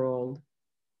in the world,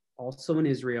 also in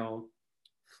Israel,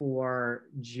 for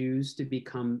Jews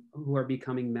who are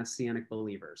becoming Messianic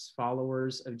believers,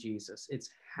 followers of Jesus. It's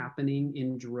happening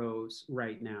in droves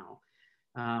right now.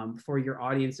 For your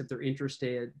audience, if they're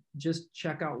interested, just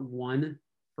check out One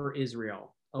for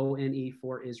Israel, ONE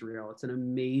for Israel. It's an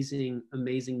amazing,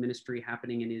 amazing ministry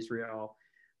happening in Israel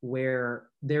where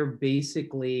they're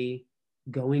basically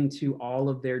going to all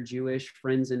of their Jewish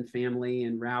friends and family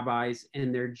and rabbis,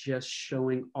 and they're just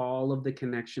showing all of the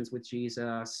connections with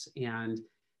Jesus, and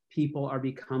people are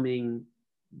becoming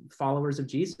followers of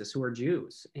Jesus who are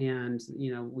Jews, and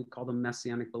we call them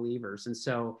Messianic believers. And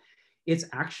so it's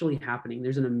actually happening.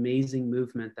 There's an amazing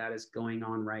movement that is going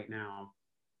on right now.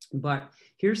 But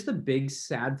here's the big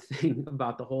sad thing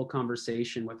about the whole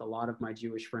conversation with a lot of my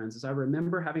Jewish friends is I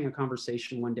remember having a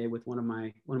conversation one day with one of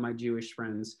my Jewish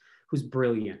friends who's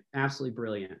brilliant, absolutely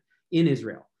brilliant, in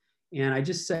Israel. And I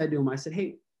just said to him, I said,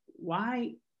 hey,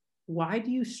 why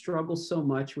do you struggle so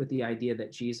much with the idea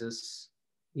that Jesus,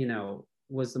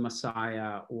 was the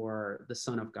Messiah or the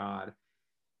Son of God?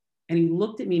 And he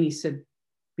looked at me and he said,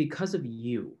 because of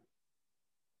you.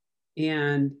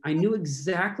 And I knew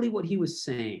exactly what he was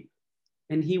saying.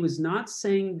 And he was not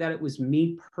saying that it was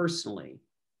me personally.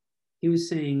 He was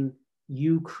saying,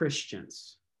 you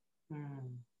Christians.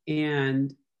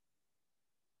 And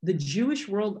the Jewish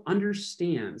world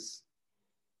understands,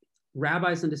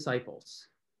 rabbis and disciples,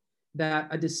 that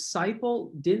a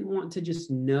disciple didn't want to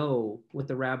just know what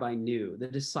the rabbi knew. The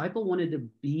disciple wanted to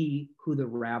be who the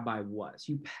rabbi was.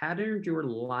 You patterned your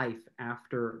life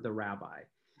after the rabbi.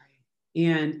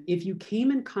 And if you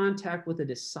came in contact with a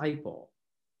disciple,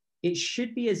 it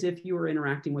should be as if you were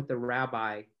interacting with the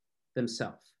rabbi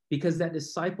themselves, because that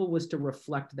disciple was to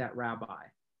reflect that rabbi.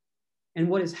 And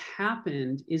what has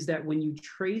happened is that when you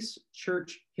trace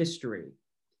church history,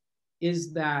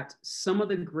 is that some of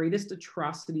the greatest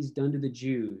atrocities done to the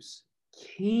Jews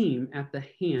came at the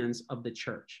hands of the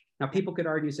church. Now, people could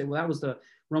argue, say, well, that was the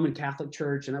Roman Catholic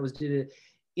Church, and that was did it.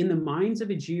 In the minds of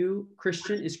a Jew,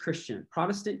 Christian is Christian.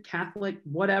 Protestant, Catholic,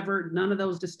 whatever, none of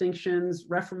those distinctions,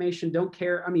 Reformation, don't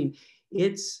care. I mean,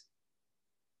 it's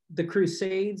the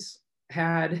Crusades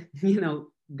had,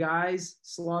 guys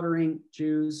slaughtering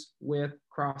Jews with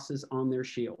crosses on their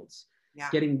shields,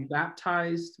 getting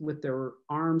baptized with their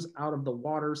arms out of the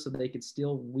water so they could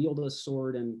still wield a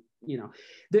sword. And,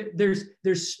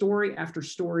 there's story after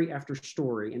story after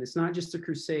story. And it's not just the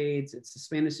Crusades, it's the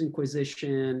Spanish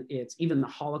Inquisition, it's even the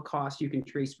Holocaust you can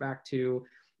trace back to.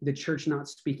 the church not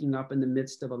speaking up in the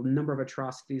midst of a number of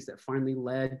atrocities that finally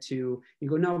led to, you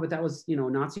go, no, but that was,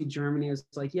 Nazi Germany. Is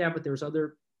like, yeah, but there's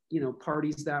other,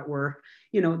 parties that were,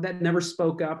 that never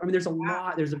spoke up. I mean, there's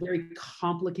a very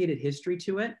complicated history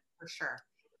to it. For sure.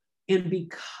 And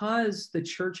because the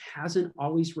church hasn't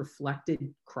always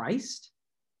reflected Christ,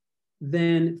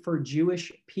 then for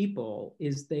Jewish people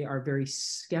they are very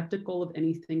skeptical of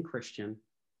anything Christian.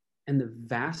 And the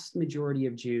vast majority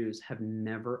of Jews have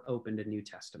never opened a New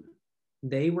Testament.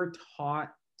 They were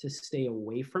taught to stay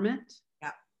away from it.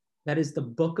 Yeah. That is the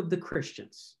book of the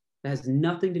Christians. That has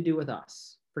nothing to do with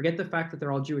us. Forget the fact that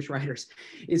they're all Jewish writers.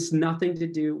 It's nothing to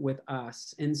do with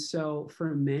us. And so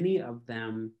for many of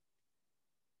them,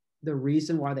 the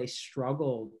reason why they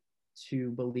struggle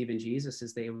to believe in Jesus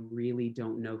is they really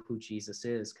don't know who Jesus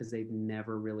is, because they've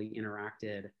never really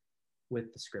interacted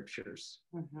with the scriptures.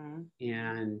 Mm-hmm.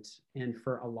 And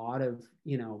for a lot of,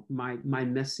 my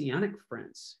messianic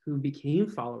friends who became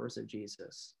followers of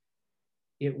Jesus,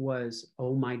 it was,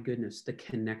 oh my goodness, the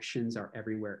connections are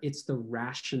everywhere. It's the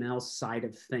rationale side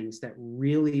of things that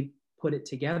really put it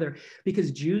together,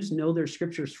 because Jews know their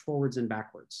scriptures forwards and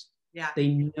backwards. Yeah.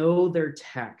 They know their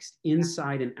text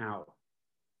inside and out.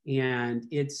 And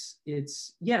it's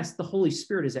yes, the Holy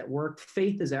Spirit is at work.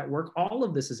 Faith is at work. All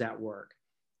of this is at work.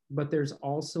 But there's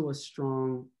also a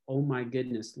strong, oh my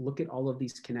goodness, look at all of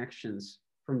these connections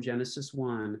from Genesis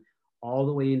 1 all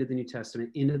the way into the New Testament,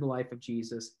 into the life of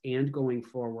Jesus, and going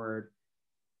forward.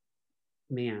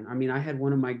 Man, I mean, I had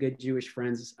one of my good Jewish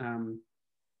friends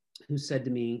who said to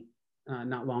me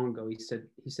not long ago, he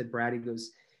said, Brad,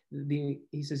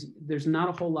 he says, there's not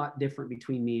a whole lot different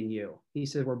between me and you. He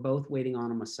said, we're both waiting on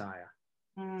a Messiah.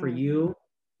 For you,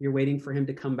 you're waiting for him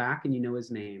to come back and you know his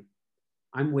name.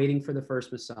 I'm waiting for the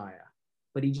first Messiah.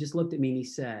 But he just looked at me and he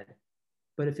said,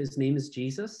 but if his name is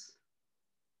Jesus,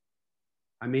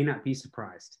 I may not be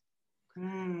surprised.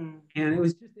 And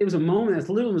it was a moment that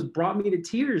literally brought me to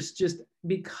tears, just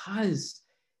because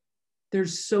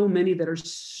there's so many that are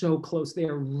so close. They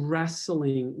are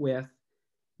wrestling with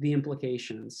the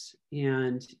implications.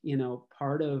 And,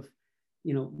 part of,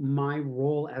 my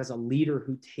role as a leader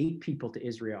who take people to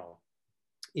Israel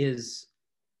is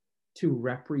to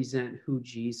represent who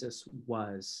Jesus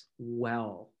was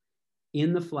well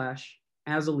in the flesh,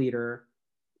 as a leader,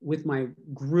 with my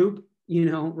group,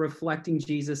 reflecting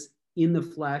Jesus in the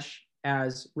flesh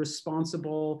as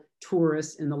responsible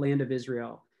tourists in the land of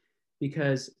Israel,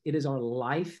 because it is our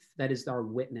life that is our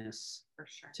witness. For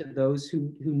sure. To those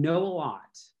who know a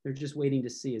lot. They're just waiting to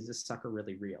see, is this sucker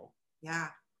really real? Yeah.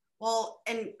 Well,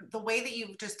 and the way that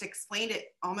you've just explained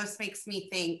it almost makes me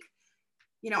think,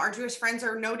 our Jewish friends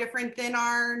are no different than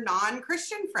our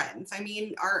non-Christian friends. I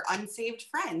mean, our unsaved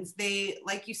friends. They,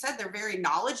 like you said, they're very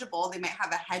knowledgeable. They might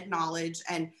have a head knowledge.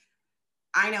 And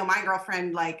I know my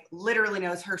girlfriend, literally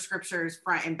knows her scriptures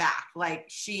front and back.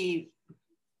 She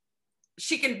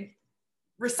can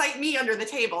recite me under the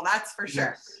table. That's for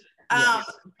sure.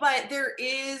 Yes. But there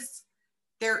is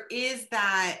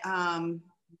that,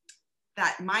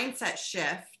 that mindset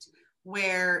shift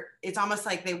where it's almost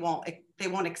like they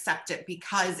won't accept it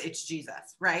because it's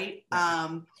Jesus, right?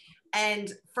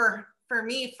 And for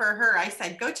her, I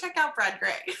said, go check out Brad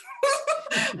Gray.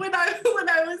 when I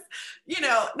was,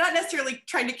 not necessarily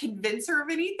trying to convince her of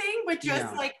anything, but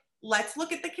just let's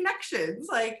look at the connections.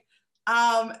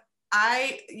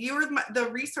 You were the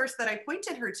resource that I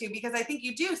pointed her to, because I think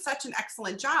you do such an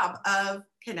excellent job of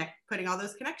putting all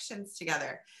those connections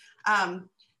together.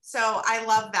 So I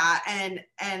love that.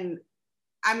 And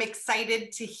I'm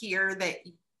excited to hear that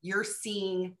you're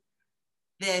seeing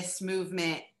this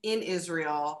movement in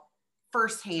Israel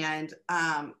firsthand.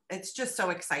 It's just so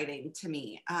exciting to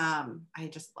me. I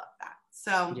just love that.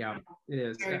 So yeah, it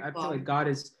is. I cool. feel like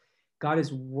God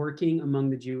is working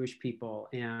among the Jewish people,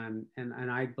 and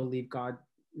I believe God,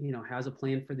 has a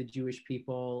plan for the Jewish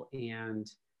people. And,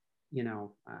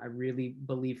 I really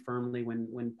believe firmly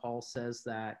when Paul says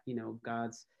that,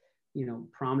 God's,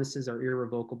 promises are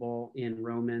irrevocable in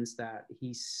Romans, that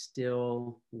he's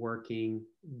still working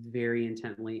very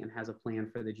intently and has a plan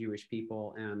for the Jewish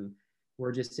people. And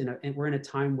we're in a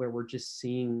time where we're just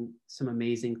seeing some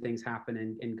amazing things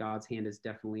happen, and God's hand is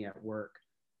definitely at work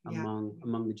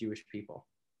among the Jewish people.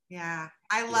 Yeah.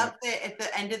 I love that at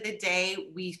the end of the day,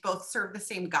 we both serve the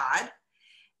same God,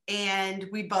 and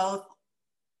we both,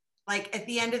 at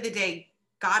the end of the day,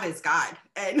 God is God.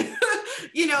 And,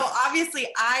 obviously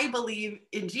I believe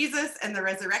in Jesus and the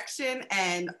resurrection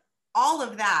and all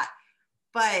of that,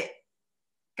 but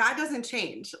God doesn't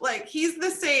change. He's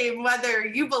the same, whether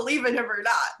you believe in him or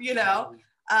not,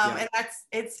 and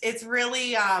it's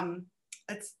really,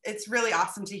 it's really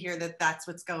awesome to hear that that's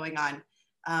what's going on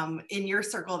in your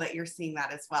circle that you're seeing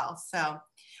that as well. So,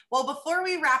 well, before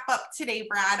we wrap up today,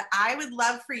 Brad, I would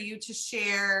love for you to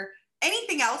share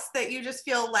anything else that you just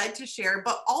feel led to share,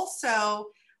 but also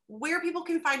where people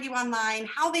can find you online,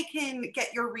 how they can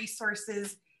get your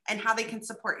resources, and how they can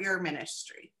support your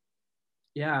ministry.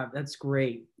 Yeah, that's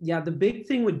great. Yeah, the big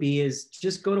thing would be is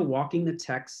just go to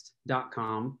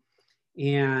walkingthetext.com,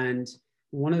 and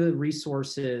one of the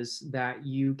resources that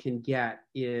you can get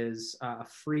is a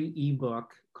free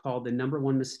ebook called The Number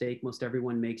One Mistake Most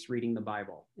Everyone Makes Reading the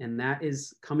Bible. And that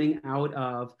is coming out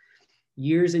of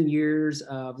years and years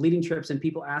of leading trips and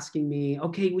people asking me,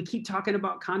 okay, we keep talking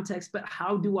about context, but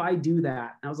how do I do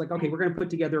that? And I was like, okay, we're going to put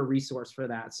together a resource for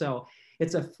that. So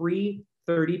it's a free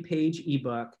 30-page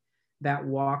ebook that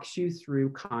walks you through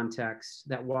context,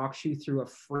 that walks you through a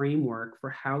framework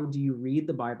for how do you read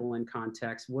the Bible in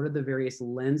context, what are the various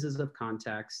lenses of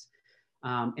context,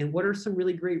 and what are some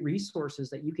really great resources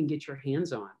that you can get your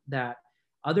hands on that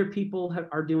other people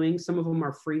are doing. Some of them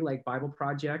are free, like Bible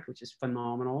Project, which is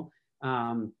phenomenal,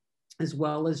 as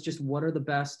well as just what are the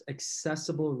best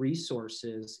accessible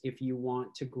resources if you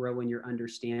want to grow in your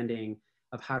understanding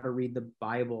of how to read the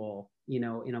Bible,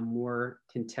 in a more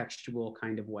contextual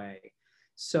kind of way.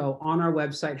 So on our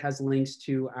website has links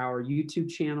to our YouTube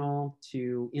channel,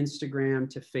 to Instagram,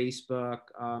 to Facebook.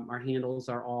 Our handles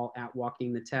are all at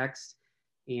Walking the Text,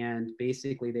 and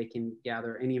basically they can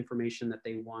gather any information that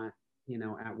they want,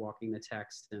 at Walking the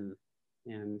Text, and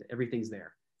everything's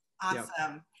there. Awesome.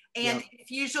 Yep. And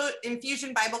Yep.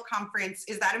 Infusion Bible Conference,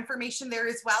 is that information there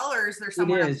as well, or is there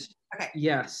somewhere else? Okay.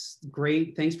 Yes.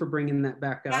 Great. Thanks for bringing that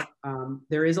back up. Yeah.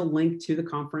 There is a link to the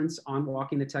conference on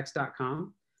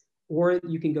walkingthetext.com, or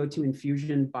you can go to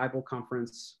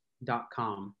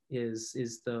infusionbibleconference.com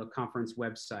is the conference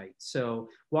website. So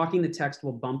Walking the Text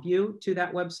will bump you to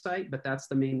that website, but that's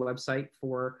the main website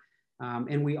for,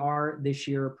 and we are this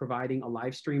year providing a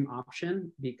live stream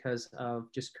option because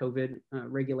of just COVID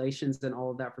regulations and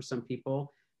all of that for some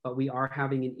people. But we are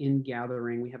having an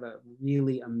in-gathering. We have a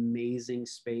really amazing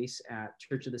space at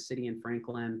Church of the City in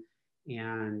Franklin,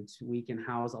 and we can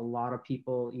house a lot of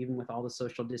people, even with all the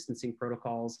social distancing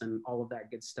protocols and all of that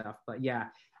good stuff. But yeah,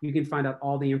 you can find out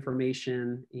all the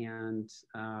information, and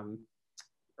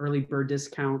early bird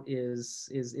discount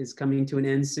is coming to an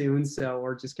end soon. So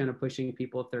we're just kind of pushing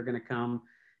people if they're going to come.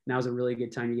 Now's a really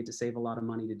good time. You get to save a lot of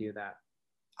money to do that.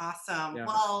 Awesome. Yeah.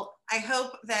 Well, I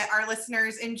hope that our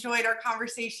listeners enjoyed our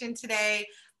conversation today.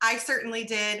 I certainly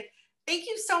did. Thank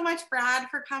you so much, Brad,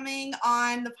 for coming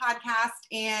on the podcast.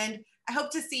 And I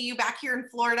hope to see you back here in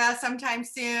Florida sometime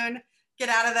soon. Get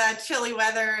out of the chilly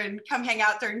weather and come hang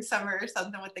out during summer or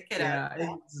something with the kiddos.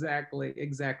 Yeah, exactly.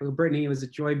 Brittany, it was a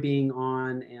joy being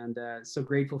on, and so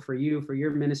grateful for you, for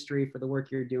your ministry, for the work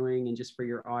you're doing, and just for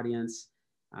your audience.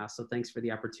 So thanks for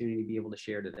the opportunity to be able to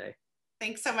share today.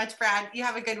 Thanks so much, Brad. You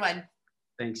have a good one.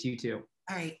 Thanks, you too.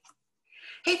 All right.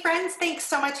 Hey friends, thanks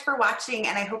so much for watching,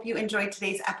 and I hope you enjoyed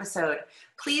today's episode.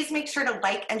 Please make sure to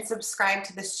like and subscribe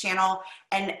to this channel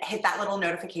and hit that little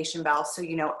notification bell so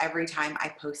you know every time I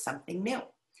post something new.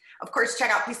 Of course,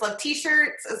 check out Peace Love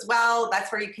t-shirts as well.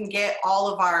 That's where you can get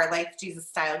all of our Life Jesus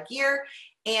style gear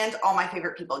and all my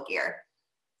favorite people gear.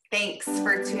 Thanks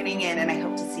for tuning in, and I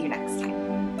hope to see you next time.